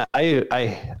say,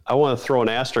 I want to throw an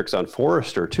asterisk on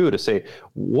forester too, to say,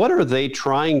 what are they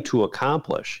trying to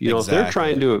accomplish? You know, if they're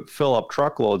trying to fill up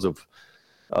truckloads of,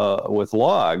 with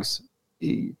logs,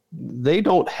 they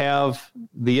don't have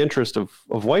the interest of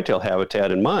whitetail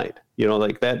habitat in mind. You know,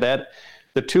 like that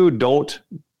the two don't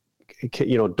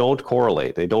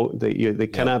correlate. They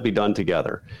cannot be done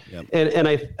together. Yep.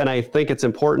 And I think it's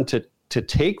important to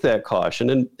take that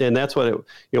caution. And that's what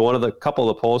one of the couple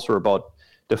of the posts were about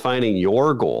defining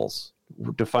your goals,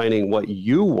 defining what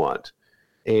you want,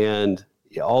 and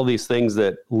all these things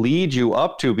that lead you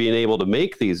up to being able to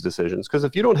make these decisions. Because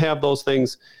if you don't have those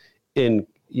things in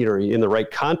the right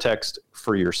context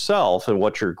for yourself and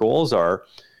what your goals are,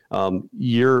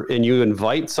 you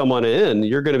invite someone in,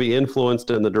 you're going to be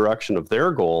influenced in the direction of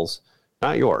their goals,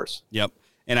 not yours. Yep.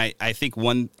 And I think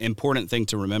one important thing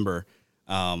to remember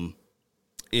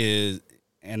is,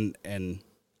 and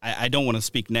I don't want to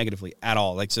speak negatively at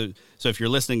all. Like, so if you're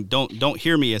listening, don't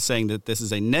hear me as saying that this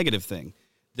is a negative thing.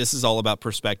 This is all about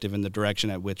perspective and the direction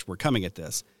at which we're coming at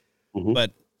this. Mm-hmm.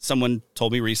 But someone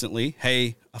told me recently,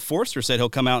 hey, a forester said he'll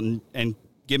come out and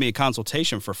give me a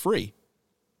consultation for free.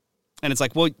 And it's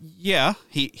like, well, yeah,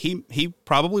 he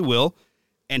probably will.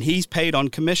 And he's paid on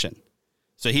commission.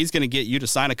 So he's going to get you to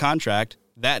sign a contract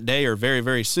that day or very,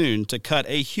 very soon to cut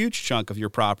a huge chunk of your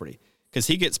property, because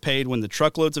he gets paid when the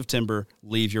truckloads of timber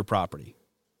leave your property,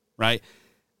 right?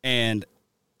 And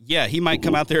yeah, he might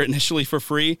come out there initially for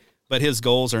free, but his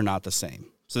goals are not the same.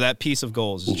 So that piece of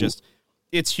goals is just,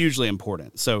 it's hugely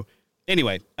important. So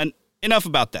anyway, enough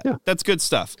about that. Yeah. That's good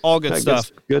stuff. All good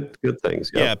stuff. Good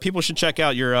things. Yeah. People should check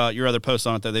out your other posts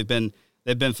on it. That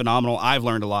they've been phenomenal. I've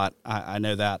learned a lot. I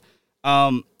know that.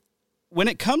 When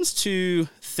it comes to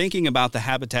thinking about the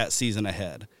habitat season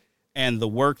ahead and the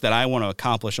work that I want to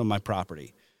accomplish on my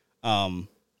property,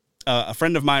 a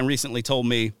friend of mine recently told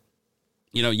me,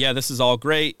 yeah, this is all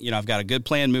great. I've got a good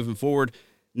plan moving forward.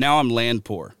 Now I'm land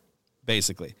poor,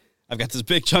 basically. I've got this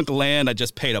big chunk of land. I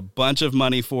just paid a bunch of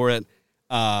money for it.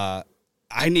 I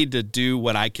need to do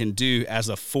what I can do as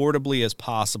affordably as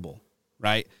possible,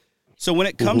 right? So when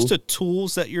it comes to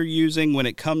tools that you're using, when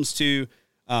it comes to,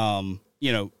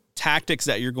 tactics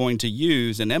that you're going to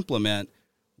use and implement,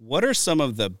 what are some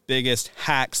of the biggest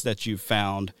hacks that you've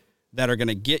found that are going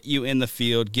to get you in the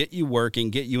field, get you working,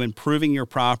 get you improving your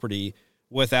property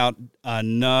without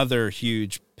another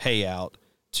huge payout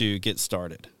to get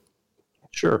started?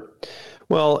 Sure.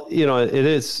 Well, it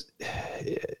is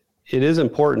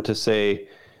important to say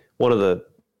one of the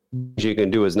things you can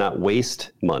do is not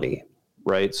waste money,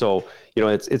 right? So,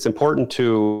 it's important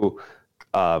to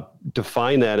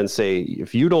define that and say,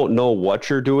 if you don't know what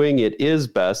you're doing, it is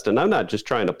best, and I'm not just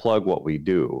trying to plug what we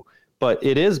do, but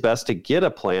it is best to get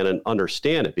a plan and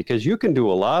understand it, because you can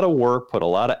do a lot of work, put a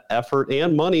lot of effort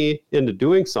and money into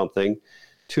doing something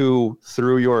to,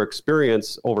 through your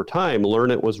experience over time, learn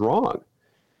it was wrong.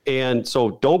 And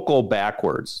so don't go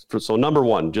backwards. So number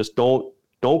one, just don't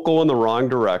go in the wrong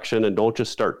direction, and don't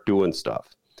just start doing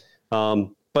stuff.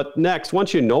 But next,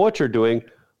 once you know what you're doing,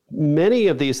 many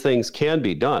of these things can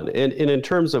be done. And in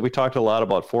terms of, we talked a lot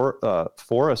about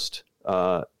forest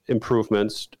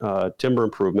improvements, timber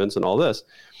improvements, and all this.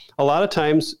 A lot of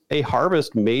times a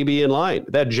harvest may be in line.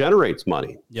 That generates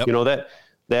money. Yep.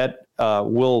 That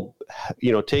will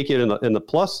take you in the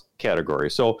plus category.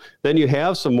 So then you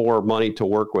have some more money to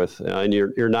work with, and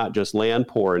you're not just land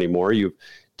poor anymore. You've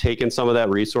taken some of that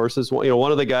resources.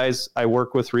 One of the guys I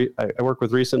work with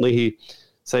recently, he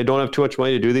said, I don't have too much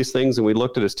money to do these things. And we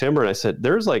looked at his timber, and I said,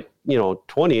 there's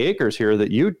 20 acres here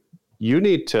that you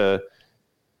need to,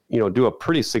 do a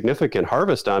pretty significant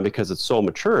harvest on, because it's so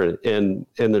mature, and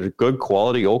they're good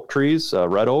quality oak trees,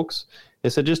 red oaks. I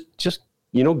said, just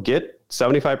get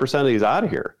 75% of these out of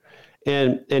here.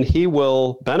 and he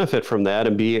will benefit from that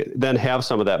and then have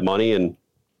some of that money.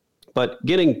 But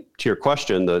getting to your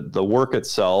question, the work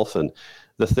itself and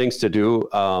the things to do,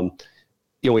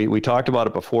 we talked about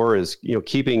it before, is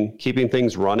keeping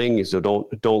things running, so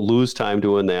don't lose time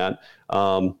doing that.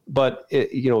 But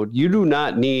you do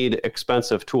not need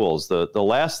expensive tools. The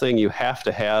last thing you have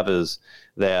to have is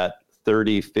that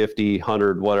 $30, $50,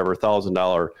 $100, whatever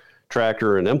 $1,000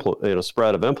 tractor and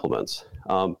spread of implements.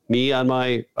 Me on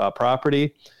my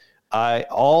property,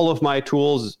 all of my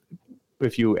tools,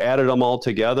 if you added them all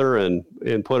together and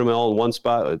put them all in one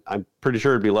spot, I'm pretty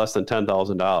sure it'd be less than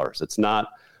 $10,000. It's not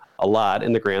a lot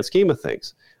in the grand scheme of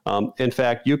things. In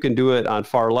fact, you can do it on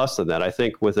far less than that. I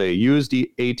think with a used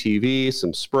ATV,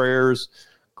 some sprayers,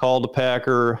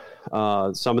 call-to-packer,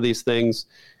 some of these things,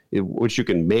 which you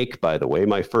can make, by the way.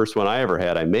 My first one I ever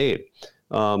had, I made.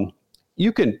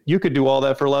 You could do all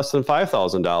that for less than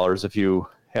 $5,000 if you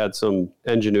had some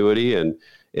ingenuity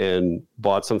and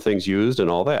bought some things used and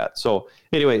all that. So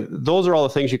anyway, those are all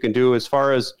the things you can do. As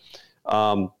far as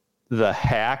the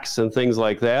hacks and things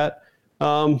like that,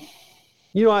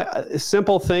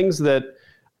 simple things that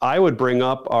I would bring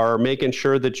up are making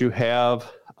sure that you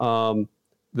have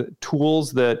the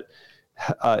tools that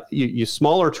you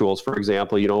smaller tools, for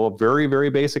example, a very, very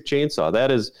basic chainsaw. That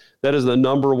is the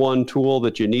number one tool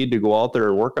that you need to go out there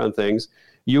and work on things.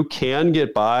 You can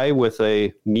get by with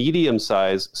a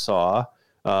medium-sized saw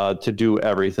to do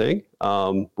everything,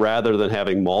 rather than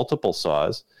having multiple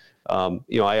saws.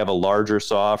 I have a larger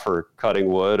saw for cutting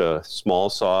wood, a small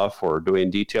saw for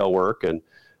doing detail work,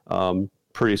 and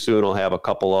pretty soon I'll have a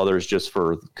couple others just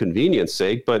for convenience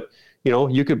sake. But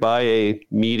you could buy a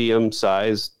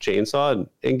medium-sized chainsaw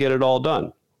and get it all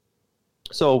done.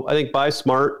 So I think buy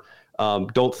smart.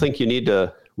 Don't think you need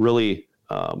to really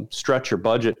stretch your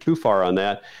budget too far on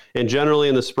that. And generally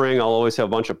in the spring, I'll always have a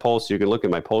bunch of posts. You can look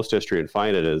at my post history and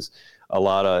find it as a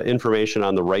lot of information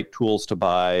on the right tools to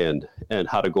buy and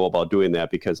how to go about doing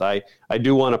that, because I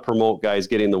do want to promote guys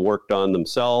getting the work done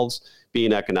themselves,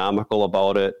 being economical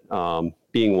about it,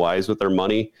 being wise with their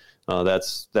money.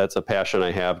 That's a passion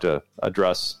I have, to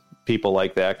address people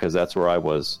like that, because that's where I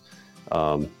was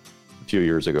a few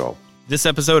years ago. This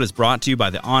episode is brought to you by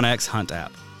the onX Hunt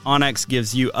app. onX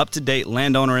gives you up-to-date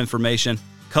landowner information,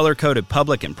 color-coded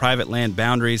public and private land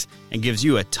boundaries, and gives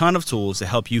you a ton of tools to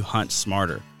help you hunt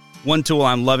smarter. One tool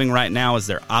I'm loving right now is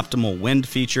their optimal wind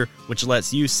feature, which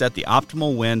lets you set the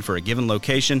optimal wind for a given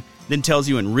location, then tells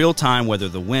you in real time whether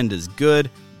the wind is good,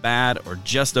 bad, or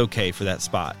just okay for that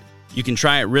spot. You can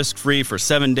try it risk-free for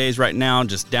 7 days right now.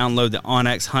 Just download the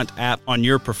onX Hunt app on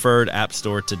your preferred app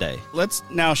store today. Let's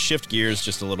now shift gears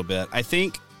just a little bit. I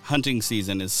think hunting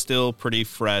season is still pretty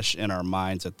fresh in our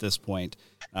minds at this point.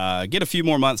 Get a few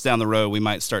more months down the road, we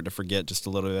might start to forget just a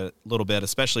little bit,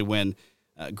 especially when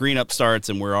green up starts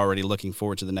and we're already looking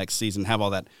forward to the next season, have all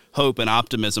that hope and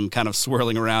optimism kind of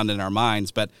swirling around in our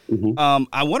minds. But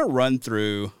I want to run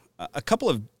through a couple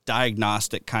of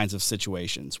diagnostic kinds of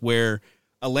situations where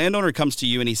a landowner comes to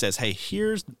you and he says, hey,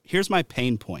 here's my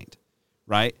pain point,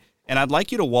 right? And I'd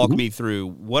like you to walk me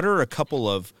through what are a couple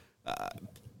of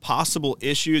possible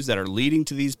issues that are leading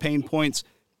to these pain points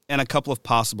and a couple of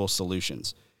possible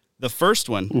solutions. The first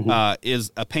one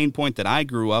is a pain point that I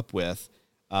grew up with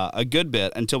a good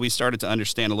bit until we started to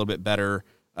understand a little bit better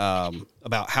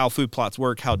about how food plots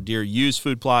work, how deer use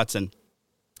food plots, and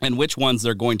which ones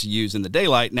they're going to use in the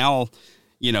daylight. Now,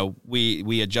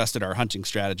 we adjusted our hunting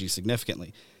strategy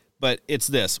significantly. But it's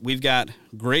this. We've got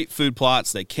great food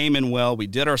plots. They came in well. We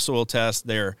did our soil test.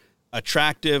 They're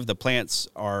attractive. The plants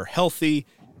are healthy.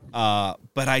 But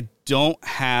I don't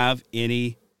have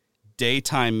any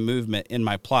daytime movement in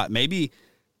my plot. Maybe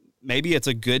it's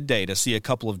a good day to see a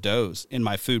couple of does in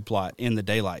my food plot in the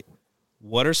daylight.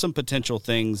 What are some potential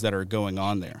things that are going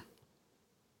on there?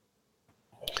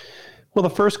 Well,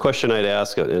 the first question I'd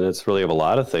ask, and it's really of a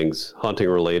lot of things hunting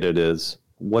related, is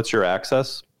what's your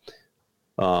access?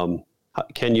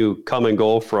 Can you come and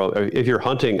go from, if you're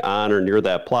hunting on or near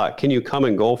that plot, can you come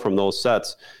and go from those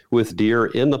sets with deer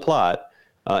in the plot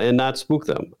and not spook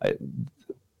them?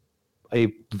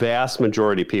 A vast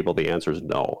majority of people, the answer is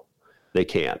no, they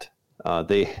can't.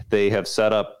 They have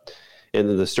set up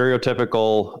in the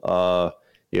stereotypical,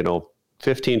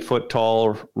 15-foot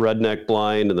tall redneck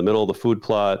blind in the middle of the food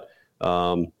plot.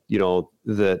 It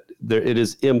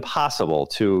is impossible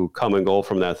to come and go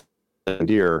from that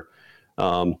deer.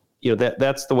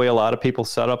 That's the way a lot of people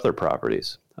set up their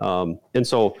properties. And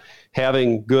so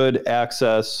having good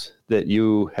access that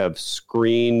you have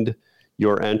screened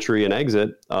your entry and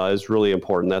exit is really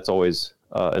important. That's always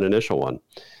an initial one.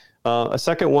 A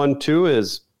second one too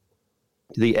is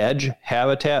the edge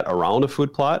habitat around a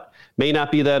food plot. may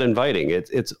not be that inviting.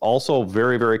 It's also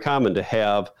very, very common to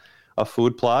have a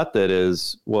food plot that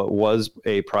is what was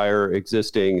a prior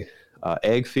existing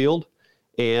ag field,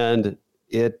 and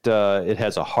it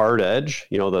has a hard edge.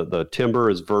 The timber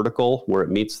is vertical where it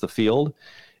meets the field,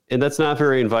 and that's not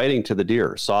very inviting to the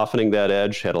deer. Softening that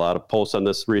edge, had a lot of posts on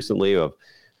this recently of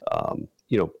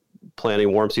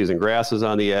planting warm season grasses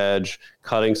on the edge,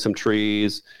 cutting some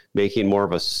trees, making more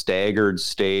of a staggered,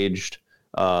 staged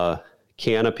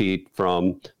canopy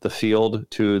from the field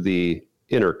to the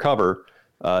inner cover.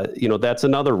 That's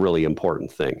another really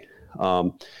important thing.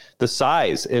 The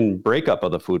size and breakup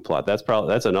of the food plot,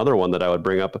 that's another one that I would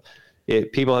bring up.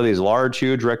 People have these large,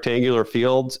 huge rectangular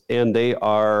fields, and they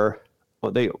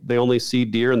only see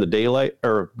deer in the daylight,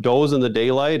 or does in the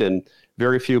daylight, and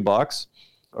very few bucks.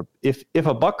 If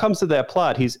a buck comes to that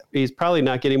plot, he's probably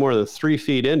not getting more than 3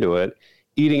 feet into it,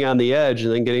 eating on the edge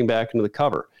and then getting back into the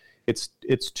cover.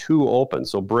 It's too open.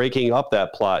 So breaking up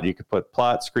that plot, you could put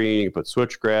plot screen, you could put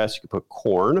switchgrass, you could put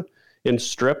corn in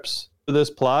strips to this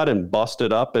plot and bust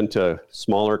it up into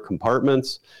smaller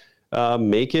compartments,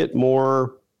 make it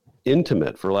more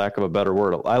intimate, for lack of a better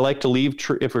word. I like to leave,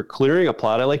 if we're clearing a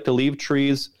plot, I like to leave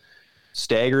trees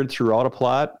staggered throughout a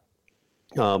plot.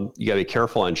 You got to be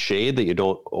careful on shade, that you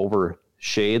don't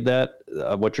overshade that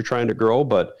what you're trying to grow.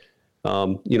 But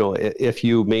if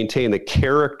you maintain the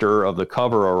character of the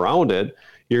cover around it,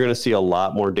 you're going to see a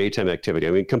lot more daytime activity.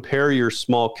 I mean, compare your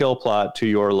small kill plot to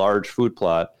your large food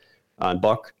plot on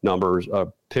buck numbers,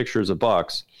 pictures of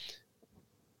bucks.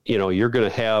 You're going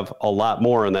to have a lot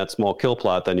more in that small kill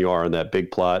plot than you are in that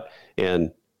big plot.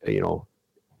 And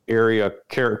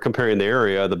comparing the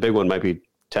area, the big one might be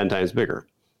 10 times bigger.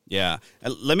 Yeah.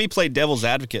 Let me play devil's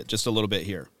advocate just a little bit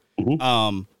here.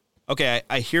 Mm-hmm. Okay,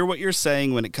 I hear what you're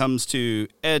saying when it comes to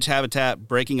edge habitat,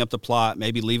 breaking up the plot,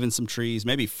 maybe leaving some trees,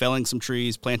 maybe felling some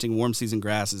trees, planting warm season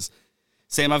grasses.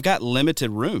 Sam, I've got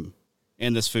limited room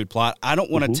in this food plot. I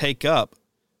don't want to take up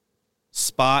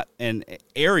spot and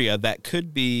area that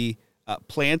could be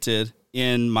planted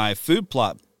in my food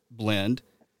plot blend.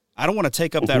 I don't want to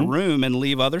take up that room and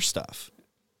leave other stuff.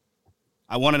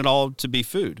 I want it all to be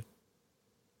food.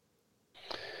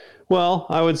 Well,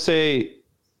 I would say,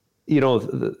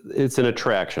 it's an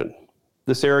attraction.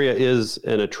 This area is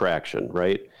an attraction,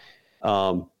 right?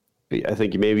 I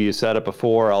think maybe you said it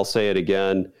before. I'll say it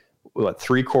again.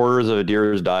 3/4 of a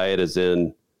deer's diet is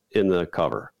in the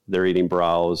cover. They're eating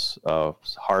browse,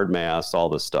 hard mass, all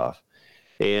this stuff.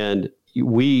 And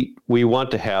we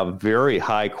want to have very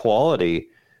high quality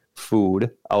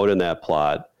food out in that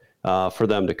plot for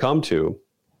them to come to.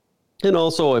 And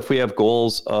also, if we have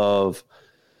goals of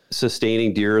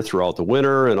sustaining deer throughout the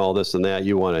winter and all this and that,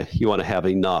 you want to have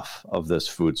enough of this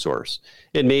food source.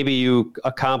 And maybe you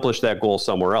accomplish that goal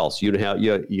somewhere else. You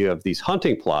have these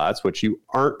hunting plots, which you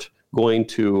aren't going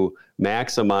to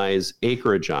maximize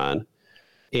acreage on,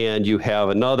 and you have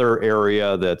another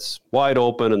area that's wide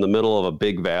open in the middle of a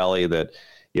big valley that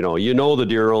the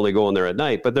deer are only going there at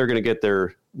night, but they're going to get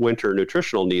their winter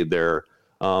nutritional need there.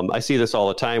 I see this all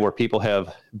the time where people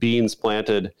have beans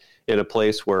planted in a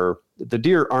place where the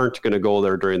deer aren't going to go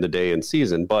there during the day and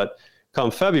season, but come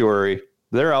February,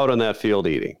 they're out on that field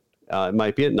eating. It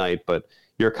might be at night, but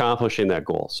you're accomplishing that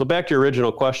goal. So back to your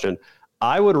original question,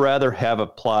 I would rather have a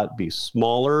plot be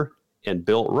smaller and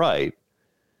built right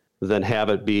than have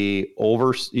it be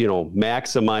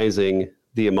maximizing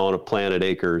the amount of planted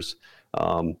acres.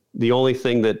 The only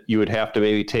thing that you would have to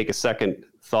maybe take a second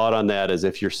thought on that is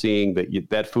if you're seeing that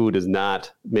that food is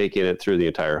not making it through the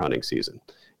entire hunting season.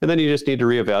 And then you just need to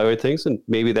reevaluate things, and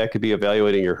maybe that could be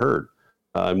evaluating your herd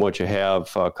and what you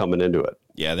have coming into it.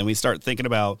 Yeah, then we start thinking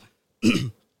about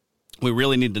we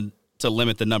really need to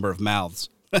limit the number of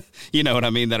mouths. You know what I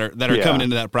mean? That are coming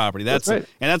into that property. That's right.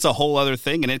 And that's a whole other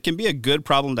thing, and it can be a good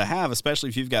problem to have, especially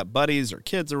if you've got buddies or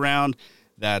kids around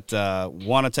that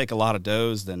want to take a lot of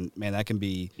does. Then man, that can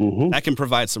be that can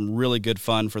provide some really good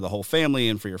fun for the whole family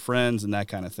and for your friends and that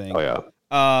kind of thing. Oh yeah.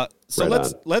 So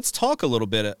let's talk a little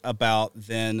bit about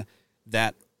then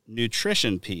that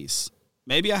nutrition piece.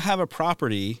 Maybe I have a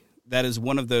property that is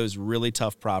one of those really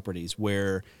tough properties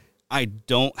where I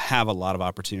don't have a lot of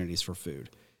opportunities for food.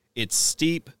 It's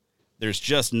steep. There's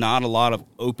just not a lot of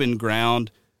open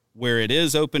ground. Where it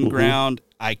is open ground,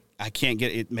 I can't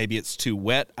get it. Maybe it's too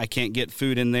wet. I can't get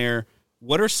food in there.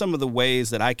 What are some of the ways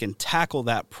that I can tackle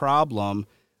that problem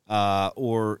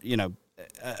or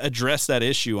address that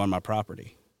issue on my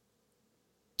property?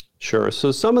 Sure.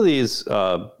 So some of these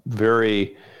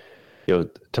very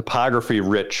topography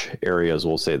rich areas,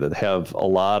 we'll say, that have a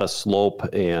lot of slope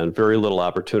and very little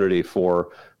opportunity for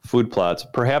food plots,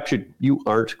 perhaps you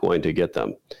aren't going to get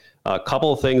them. A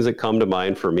couple of things that come to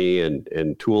mind for me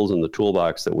and tools in the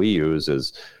toolbox that we use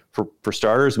is for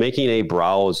starters, making a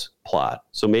browse plot.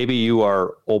 So maybe you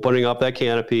are opening up that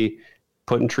canopy,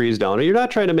 putting trees down, and you're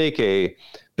not trying to make a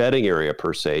bedding area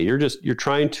per se. You're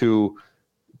trying to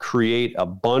create a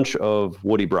bunch of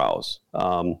woody browse,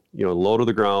 low to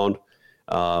the ground,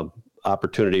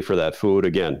 opportunity for that food.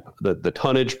 Again, the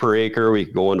tonnage per acre, we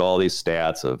could go into all these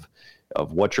stats of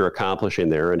what you're accomplishing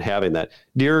there and having that.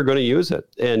 Deer are going to use it.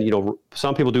 And,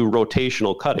 some people do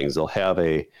rotational cuttings. They'll have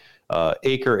a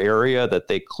acre area that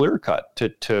they clear cut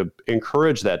to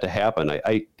encourage that to happen.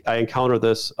 I encounter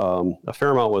this a fair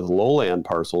amount with lowland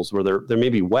parcels where they're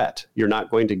maybe wet. You're not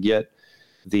going to get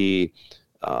the,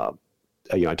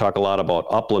 I talk a lot about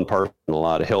upland parcels and a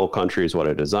lot of hill country is what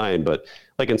I design, but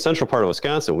like in central part of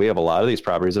Wisconsin, we have a lot of these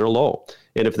properties that are low.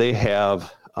 And if they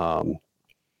have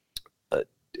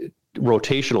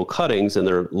rotational cuttings in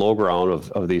their low ground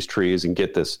of these trees and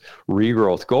get this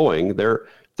regrowth going, they're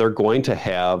going to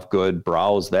have good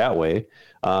browse that way.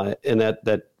 And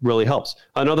that really helps.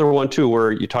 Another one too,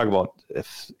 where you talk about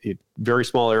if very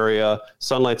small area,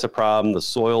 sunlight's a problem, the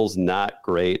soil's not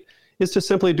great, is to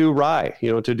simply do rye,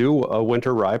 to do a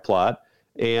winter rye plot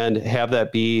and have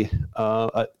that be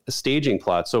a staging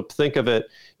plot. So think of it,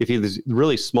 if you have these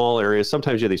really small areas,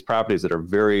 sometimes you have these properties that are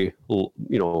very,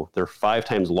 they're 5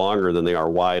 times longer than they are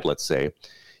wide, let's say.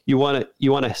 You want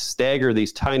to stagger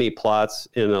these tiny plots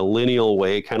in a lineal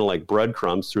way, kind of like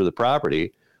breadcrumbs through the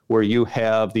property, where you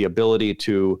have the ability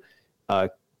to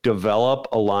develop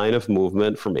a line of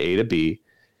movement from A to B,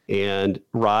 and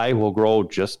rye will grow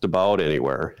just about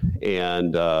anywhere.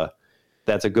 And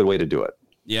that's a good way to do it.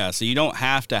 Yeah, so you don't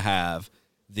have to have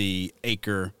the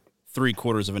acre,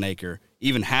 3/4 of an acre,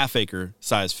 even half acre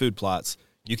size food plots.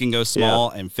 You can go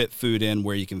small and fit food in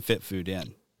where you can fit food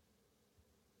in.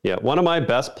 Yeah, one of my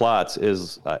best plots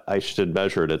is, I should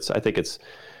measure it. I think it's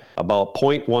about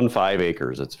 0.15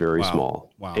 acres. It's very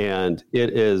small. Wow. And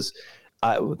it is,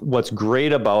 what's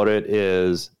great about it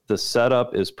is the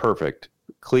setup is perfect.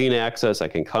 Clean access. I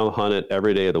can come hunt it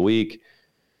every day of the week.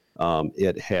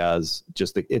 It has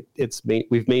just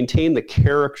we've maintained the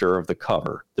character of the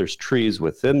cover. There's trees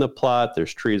within the plot.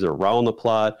 There's trees around the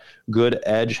plot. Good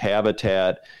edge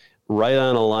habitat, right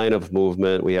on a line of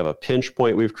movement. We have a pinch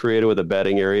point we've created with a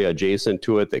bedding area adjacent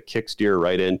to it that kicks deer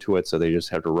right into it, so they just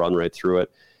have to run right through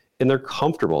it. And they're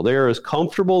comfortable. They're as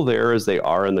comfortable there as they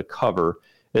are in the cover,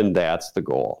 and that's the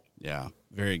goal. Yeah,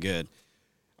 very good.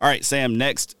 All right, Sam,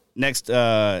 next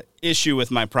issue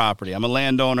with my property. I'm a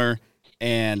landowner.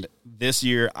 And this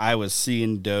year I was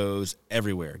seeing does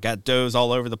everywhere. Got does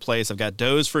all over the place. I've got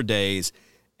does for days,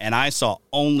 and I saw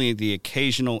only the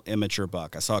occasional immature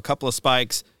buck. I saw a couple of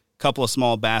spikes, a couple of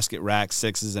small basket racks,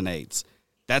 6s and 8s.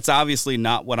 That's obviously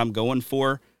not what I'm going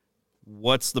for.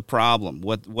 What's the problem?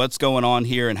 What's going on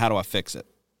here, and how do I fix it?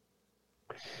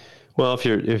 Well, if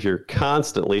you're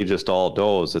constantly just all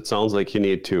does, it sounds like you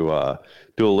need to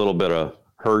do a little bit of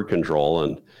herd control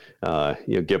and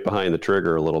get behind the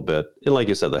trigger a little bit. And like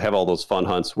you said, they have all those fun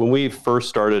hunts. When we first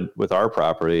started with our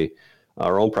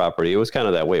own property, it was kind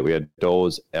of that way. We had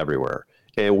does everywhere,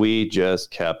 and we just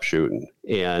kept shooting.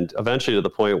 And eventually to the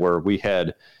point where we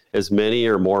had as many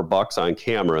or more bucks on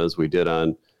camera as we did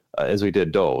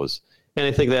does. And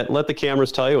I think that let the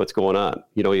cameras tell you what's going on.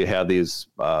 You have these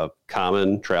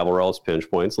common travel routes,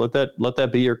 pinch points. Let that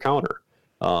be your counter.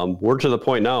 We're to the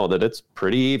point now that it's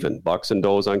pretty even, bucks and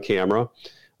does on camera.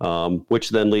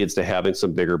 Which then leads to having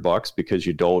some bigger bucks, because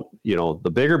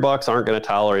the bigger bucks aren't going to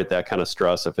tolerate that kind of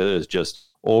stress if it is just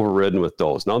overridden with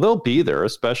does. Now they'll be there,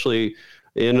 especially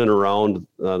in and around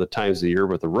the times of the year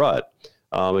with the rut.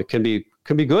 It can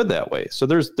be good that way. So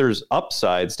there's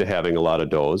upsides to having a lot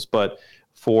of does, but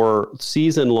for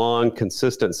season-long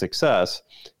consistent success,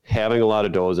 having a lot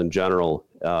of does in general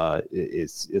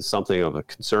is something of a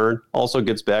concern. Also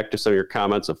gets back to some of your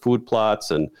comments of food plots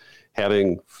and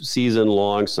having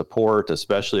season-long support,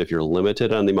 especially if you're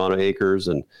limited on the amount of acres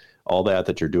and all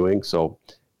that you're doing. So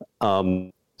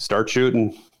start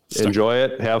shooting, enjoy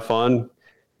it, have fun.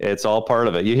 It's all part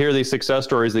of it. You hear these success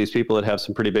stories, these people that have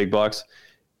some pretty big bucks.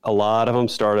 A lot of them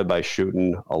started by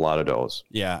shooting a lot of does.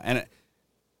 Yeah, and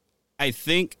I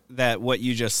think that what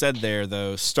you just said there,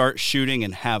 though, start shooting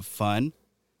and have fun,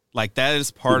 like that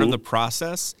is part of the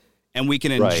process, and we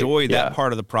can enjoy that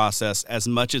part of the process as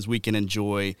much as we can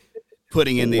enjoy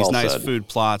putting in these nice food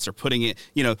plots or putting it,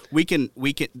 we can,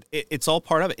 it's all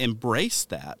part of it. Embrace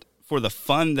that for the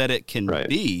fun that it can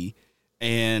be.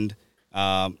 And,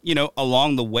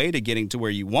 along the way to getting to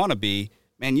where you want to be,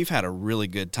 man, you've had a really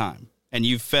good time, and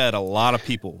you've fed a lot of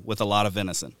people with a lot of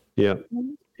venison. Yeah.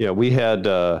 Yeah. We had,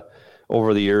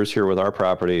 over the years here with our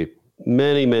property,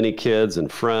 many kids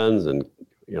and friends and,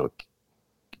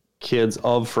 kids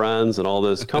of friends and all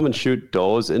this come and shoot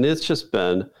does. And it's just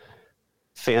been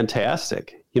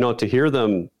fantastic, to hear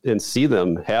them and see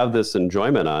them have this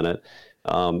enjoyment on it.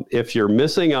 If you're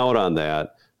missing out on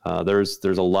that, there's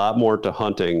a lot more to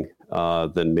hunting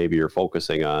than maybe you're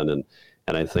focusing on. And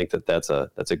I think that's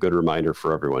a good reminder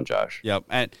for everyone, Josh. Yep.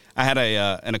 And I had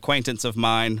an acquaintance of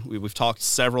mine. We've talked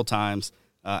several times.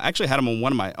 Actually had him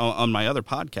on on my other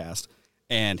podcast,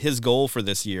 and his goal for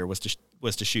this year was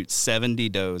to shoot 70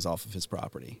 does off of his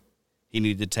property. He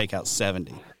needed to take out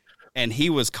 70, and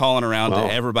he was calling around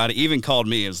to everybody. Even called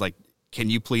me. It was like, "Can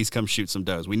you please come shoot some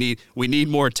does? We need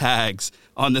more tags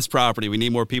on this property. We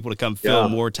need more people to come fill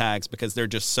more tags because they're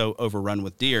just so overrun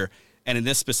with deer." And in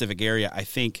this specific area, I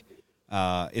think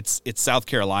it's South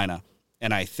Carolina.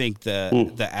 And I think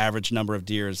the average number of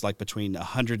deer is like between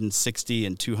 160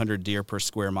 and 200 deer per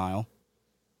square mile,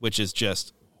 which is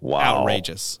just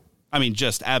outrageous. I mean,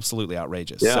 just absolutely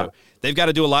outrageous. Yeah. So they've got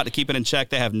to do a lot to keep it in check.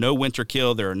 They have no winter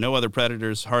kill. There are no other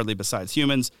predators hardly besides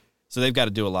humans. So they've got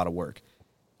to do a lot of work.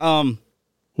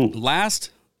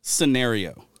 Last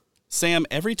scenario. Sam,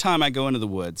 every time I go into the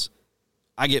woods,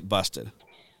 I get busted.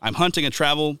 I'm hunting a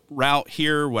travel route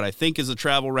here, what I think is a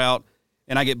travel route,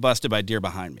 and I get busted by deer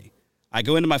behind me. I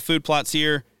go into my food plots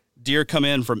here. Deer come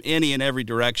in from any and every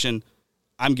direction.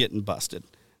 I'm getting busted.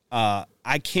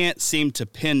 I can't seem to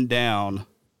pin down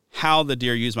how the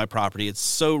deer use my property. It's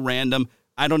so random.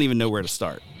 I don't even know where to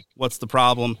start. What's the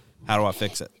problem? How do I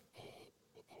fix it?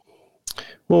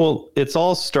 Well, it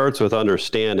all starts with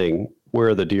understanding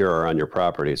where the deer are on your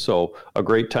property. So a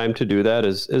great time to do that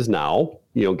is now,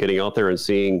 getting out there and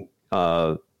seeing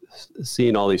all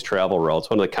these travel routes.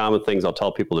 One of the common things I'll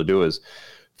tell people to do is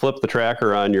flip the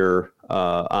tracker on your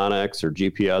Onyx or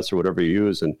GPS or whatever you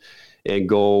use and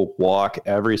go walk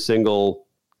every single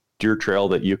deer trail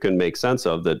that you can make sense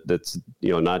of that's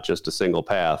not just a single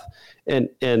path and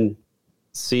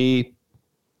see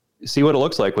what it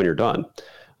looks like when you're done.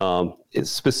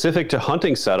 It's specific to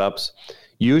hunting setups.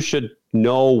 You should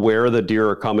know where the deer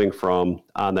are coming from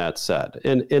on that set,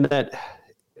 and that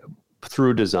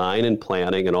through design and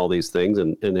planning and all these things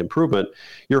and improvement,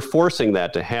 you're forcing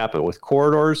that to happen. With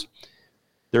corridors,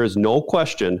 there is no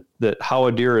question that how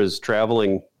a deer is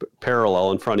traveling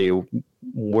parallel in front of you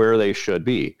where they should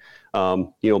be.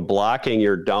 Blocking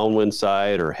your downwind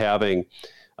side or having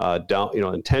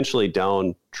intentionally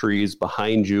down trees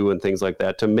behind you and things like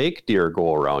that to make deer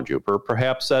go around you, or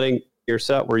perhaps setting your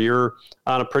set where you're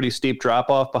on a pretty steep drop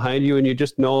off behind you and you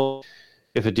just know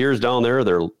if a deer's down there,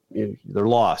 they're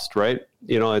lost, right?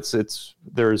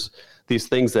 There's these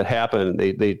things that happen.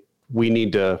 We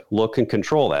need to look and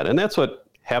control that, and that's what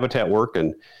habitat work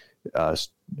and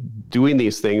doing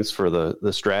these things for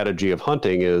the strategy of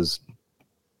hunting is.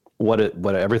 What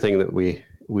everything that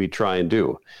we try and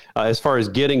do. As far as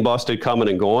getting busted, coming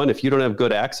and going, if you don't have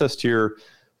good access to your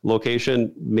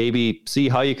location, maybe see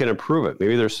how you can improve it.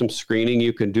 Maybe there's some screening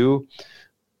you can do.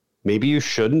 Maybe you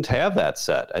shouldn't have that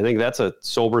set. I think that's a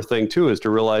sober thing too, is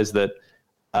to realize that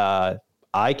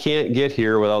I can't get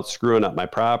here without screwing up my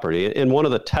property. And one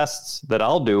of the tests that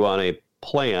I'll do on a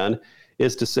plan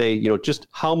is to say, just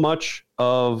how much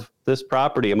of this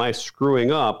property am I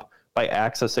screwing up by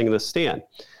accessing the stand?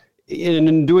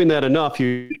 In doing that enough,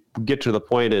 you get to the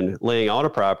point in laying out a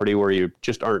property where you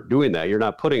just aren't doing that. You're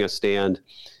not putting a stand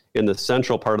in the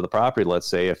central part of the property. Let's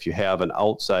say if you have an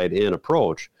outside in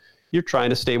approach, you're trying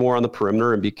to stay more on the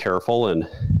perimeter and be careful and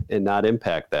not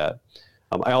impact that.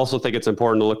 I also think it's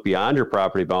important to look beyond your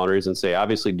property boundaries and say,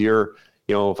 obviously deer,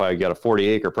 if I got a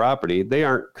 40-acre property, they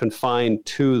aren't confined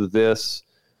to this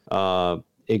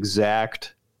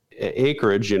exact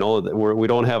acreage, where we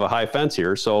don't have a high fence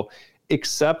here. So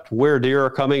accept where deer are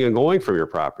coming and going from your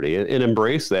property and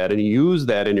embrace that and use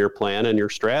that in your plan and your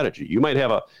strategy. You might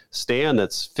have a stand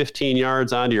that's 15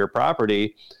 yards onto your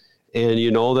property and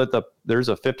that there's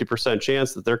a 50%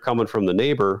 chance that they're coming from the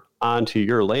neighbor onto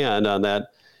your land on that,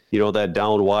 that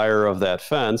down wire of that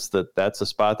fence, that's a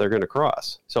spot they're going to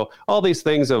cross. So all these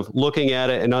things of looking at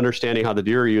it and understanding how the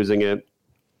deer are using it.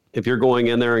 If you're going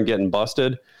in there and getting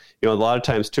busted, a lot of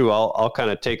times too, I'll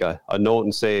kind of take a note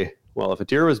and say, well, if a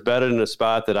deer was bedded in a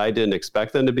spot that I didn't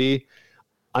expect them to be,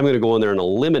 I'm going to go in there and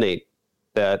eliminate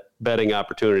that bedding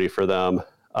opportunity for them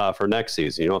for next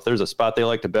season. If there's a spot they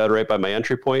like to bed right by my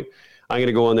entry point, I'm going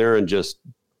to go in there and just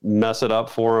mess it up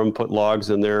for them, put logs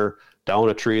in there, down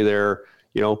a tree there,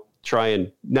 try and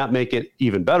not make it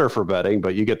even better for bedding,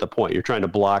 but you get the point. You're trying to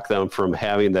block them from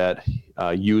having that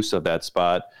use of that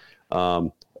spot.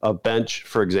 A bench,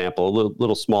 for example, a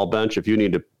little small bench, if you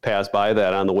need to pass by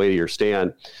that on the way to your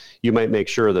stand, you might make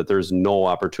sure that there's no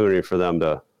opportunity for them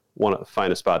to want to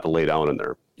find a spot to lay down in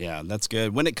there. Yeah, that's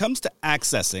good. When it comes to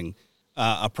accessing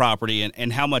a property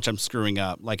and how much I'm screwing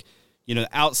up, like, the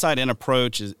outside-in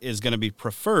approach is going to be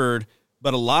preferred,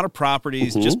 but a lot of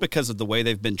properties, just because of the way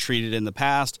they've been treated in the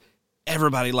past,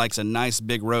 everybody likes a nice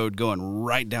big road going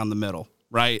right down the middle,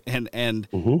 right? And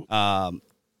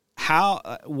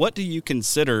what do you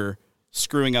consider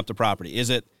screwing up the property? Is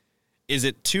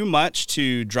it too much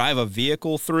to drive a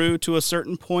vehicle through to a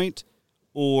certain point?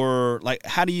 Or like,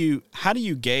 how do you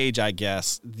gauge, I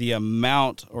guess, the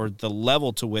amount or the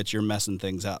level to which you're messing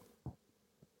things up?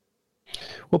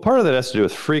 Well, part of that has to do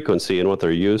with frequency and what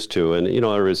they're used to. And,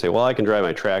 everybody say, well, I can drive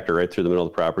my tractor right through the middle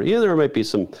of the property. Yeah, there might be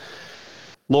some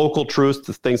local truths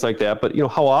to things like that. But,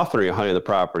 how often are you hunting the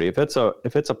property? If it's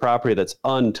a property that's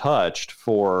untouched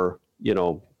for,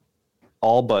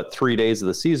 all but 3 days of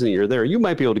the season you're there, you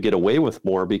might be able to get away with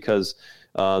more because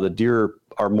the deer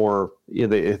are more,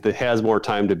 it has more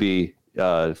time to be,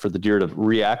 for the deer to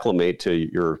reacclimate to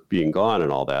your being gone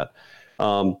and all that.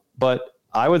 But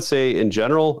I would say in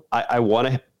general, I want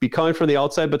to be coming from the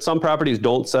outside, but some properties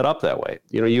don't set up that way.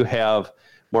 You have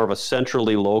more of a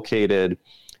centrally located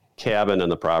cabin in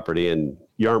the property and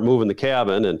you aren't moving the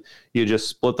cabin and you just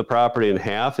split the property in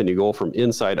half and you go from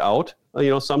inside out.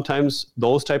 Sometimes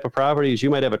those type of properties, you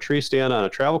might have a tree stand on a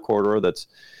travel corridor that's,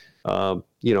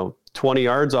 20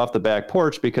 yards off the back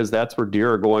porch because that's where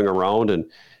deer are going around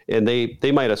and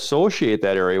they might associate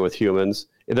that area with humans.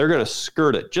 And they're going to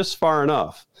skirt it just far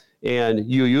enough. And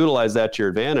you utilize that to your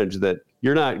advantage that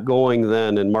you're not going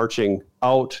then and marching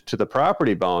out to the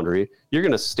property boundary. You're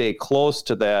going to stay close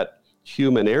to that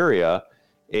human area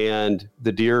and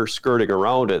the deer skirting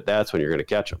around it. That's when you're going to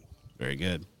catch them. Very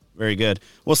good. Very good.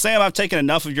 Well, Sam, I've taken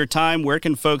enough of your time. Where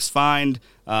can folks find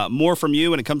more from you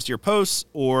when it comes to your posts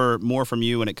or more from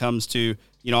you when it comes to,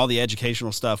 all the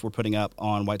educational stuff we're putting up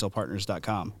on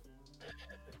whitetailpartners.com?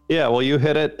 Yeah, well, you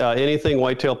hit it. Anything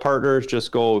Whitetail Partners,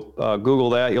 just go Google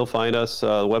that. You'll find us, the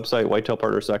website,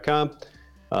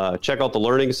 whitetailpartners.com. Check out the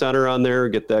Learning Center on there.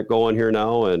 Get that going here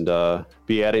now and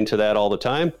be adding to that all the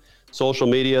time. Social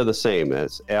media, the same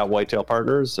as at Whitetail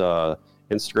Partners,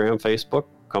 Instagram, Facebook.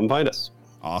 Come find us.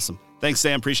 Awesome. Thanks,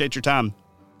 Sam. Appreciate your time.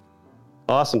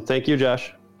 Awesome. Thank you,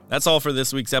 Josh. That's all for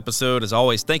this week's episode. As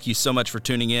always, thank you so much for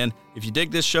tuning in. If you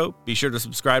dig this show, be sure to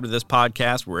subscribe to this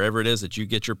podcast wherever it is that you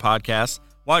get your podcasts.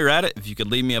 While you're at it, if you could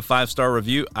leave me a 5-star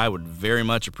review, I would very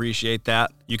much appreciate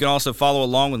that. You can also follow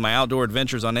along with my outdoor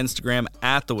adventures on Instagram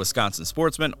at The Wisconsin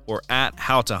Sportsman or at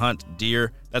How to Hunt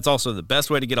Deer. That's also the best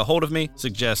way to get a hold of me.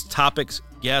 Suggest topics,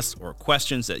 guests, or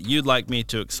questions that you'd like me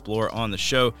to explore on the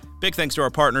show. Big thanks to our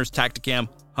partners, Tactacam,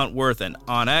 Huntworth, and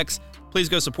OnX. Please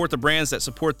go support the brands that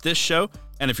support this show.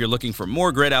 And if you're looking for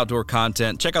more great outdoor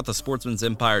content, check out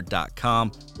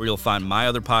thesportsmansempire.com, where you'll find my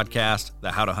other podcast,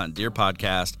 the How to Hunt Deer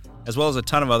podcast, as well as a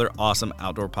ton of other awesome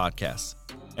outdoor podcasts.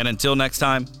 And until next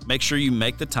time, make sure you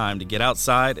make the time to get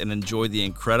outside and enjoy the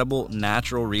incredible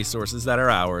natural resources that are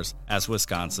ours as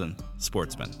Wisconsin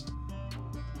sportsmen.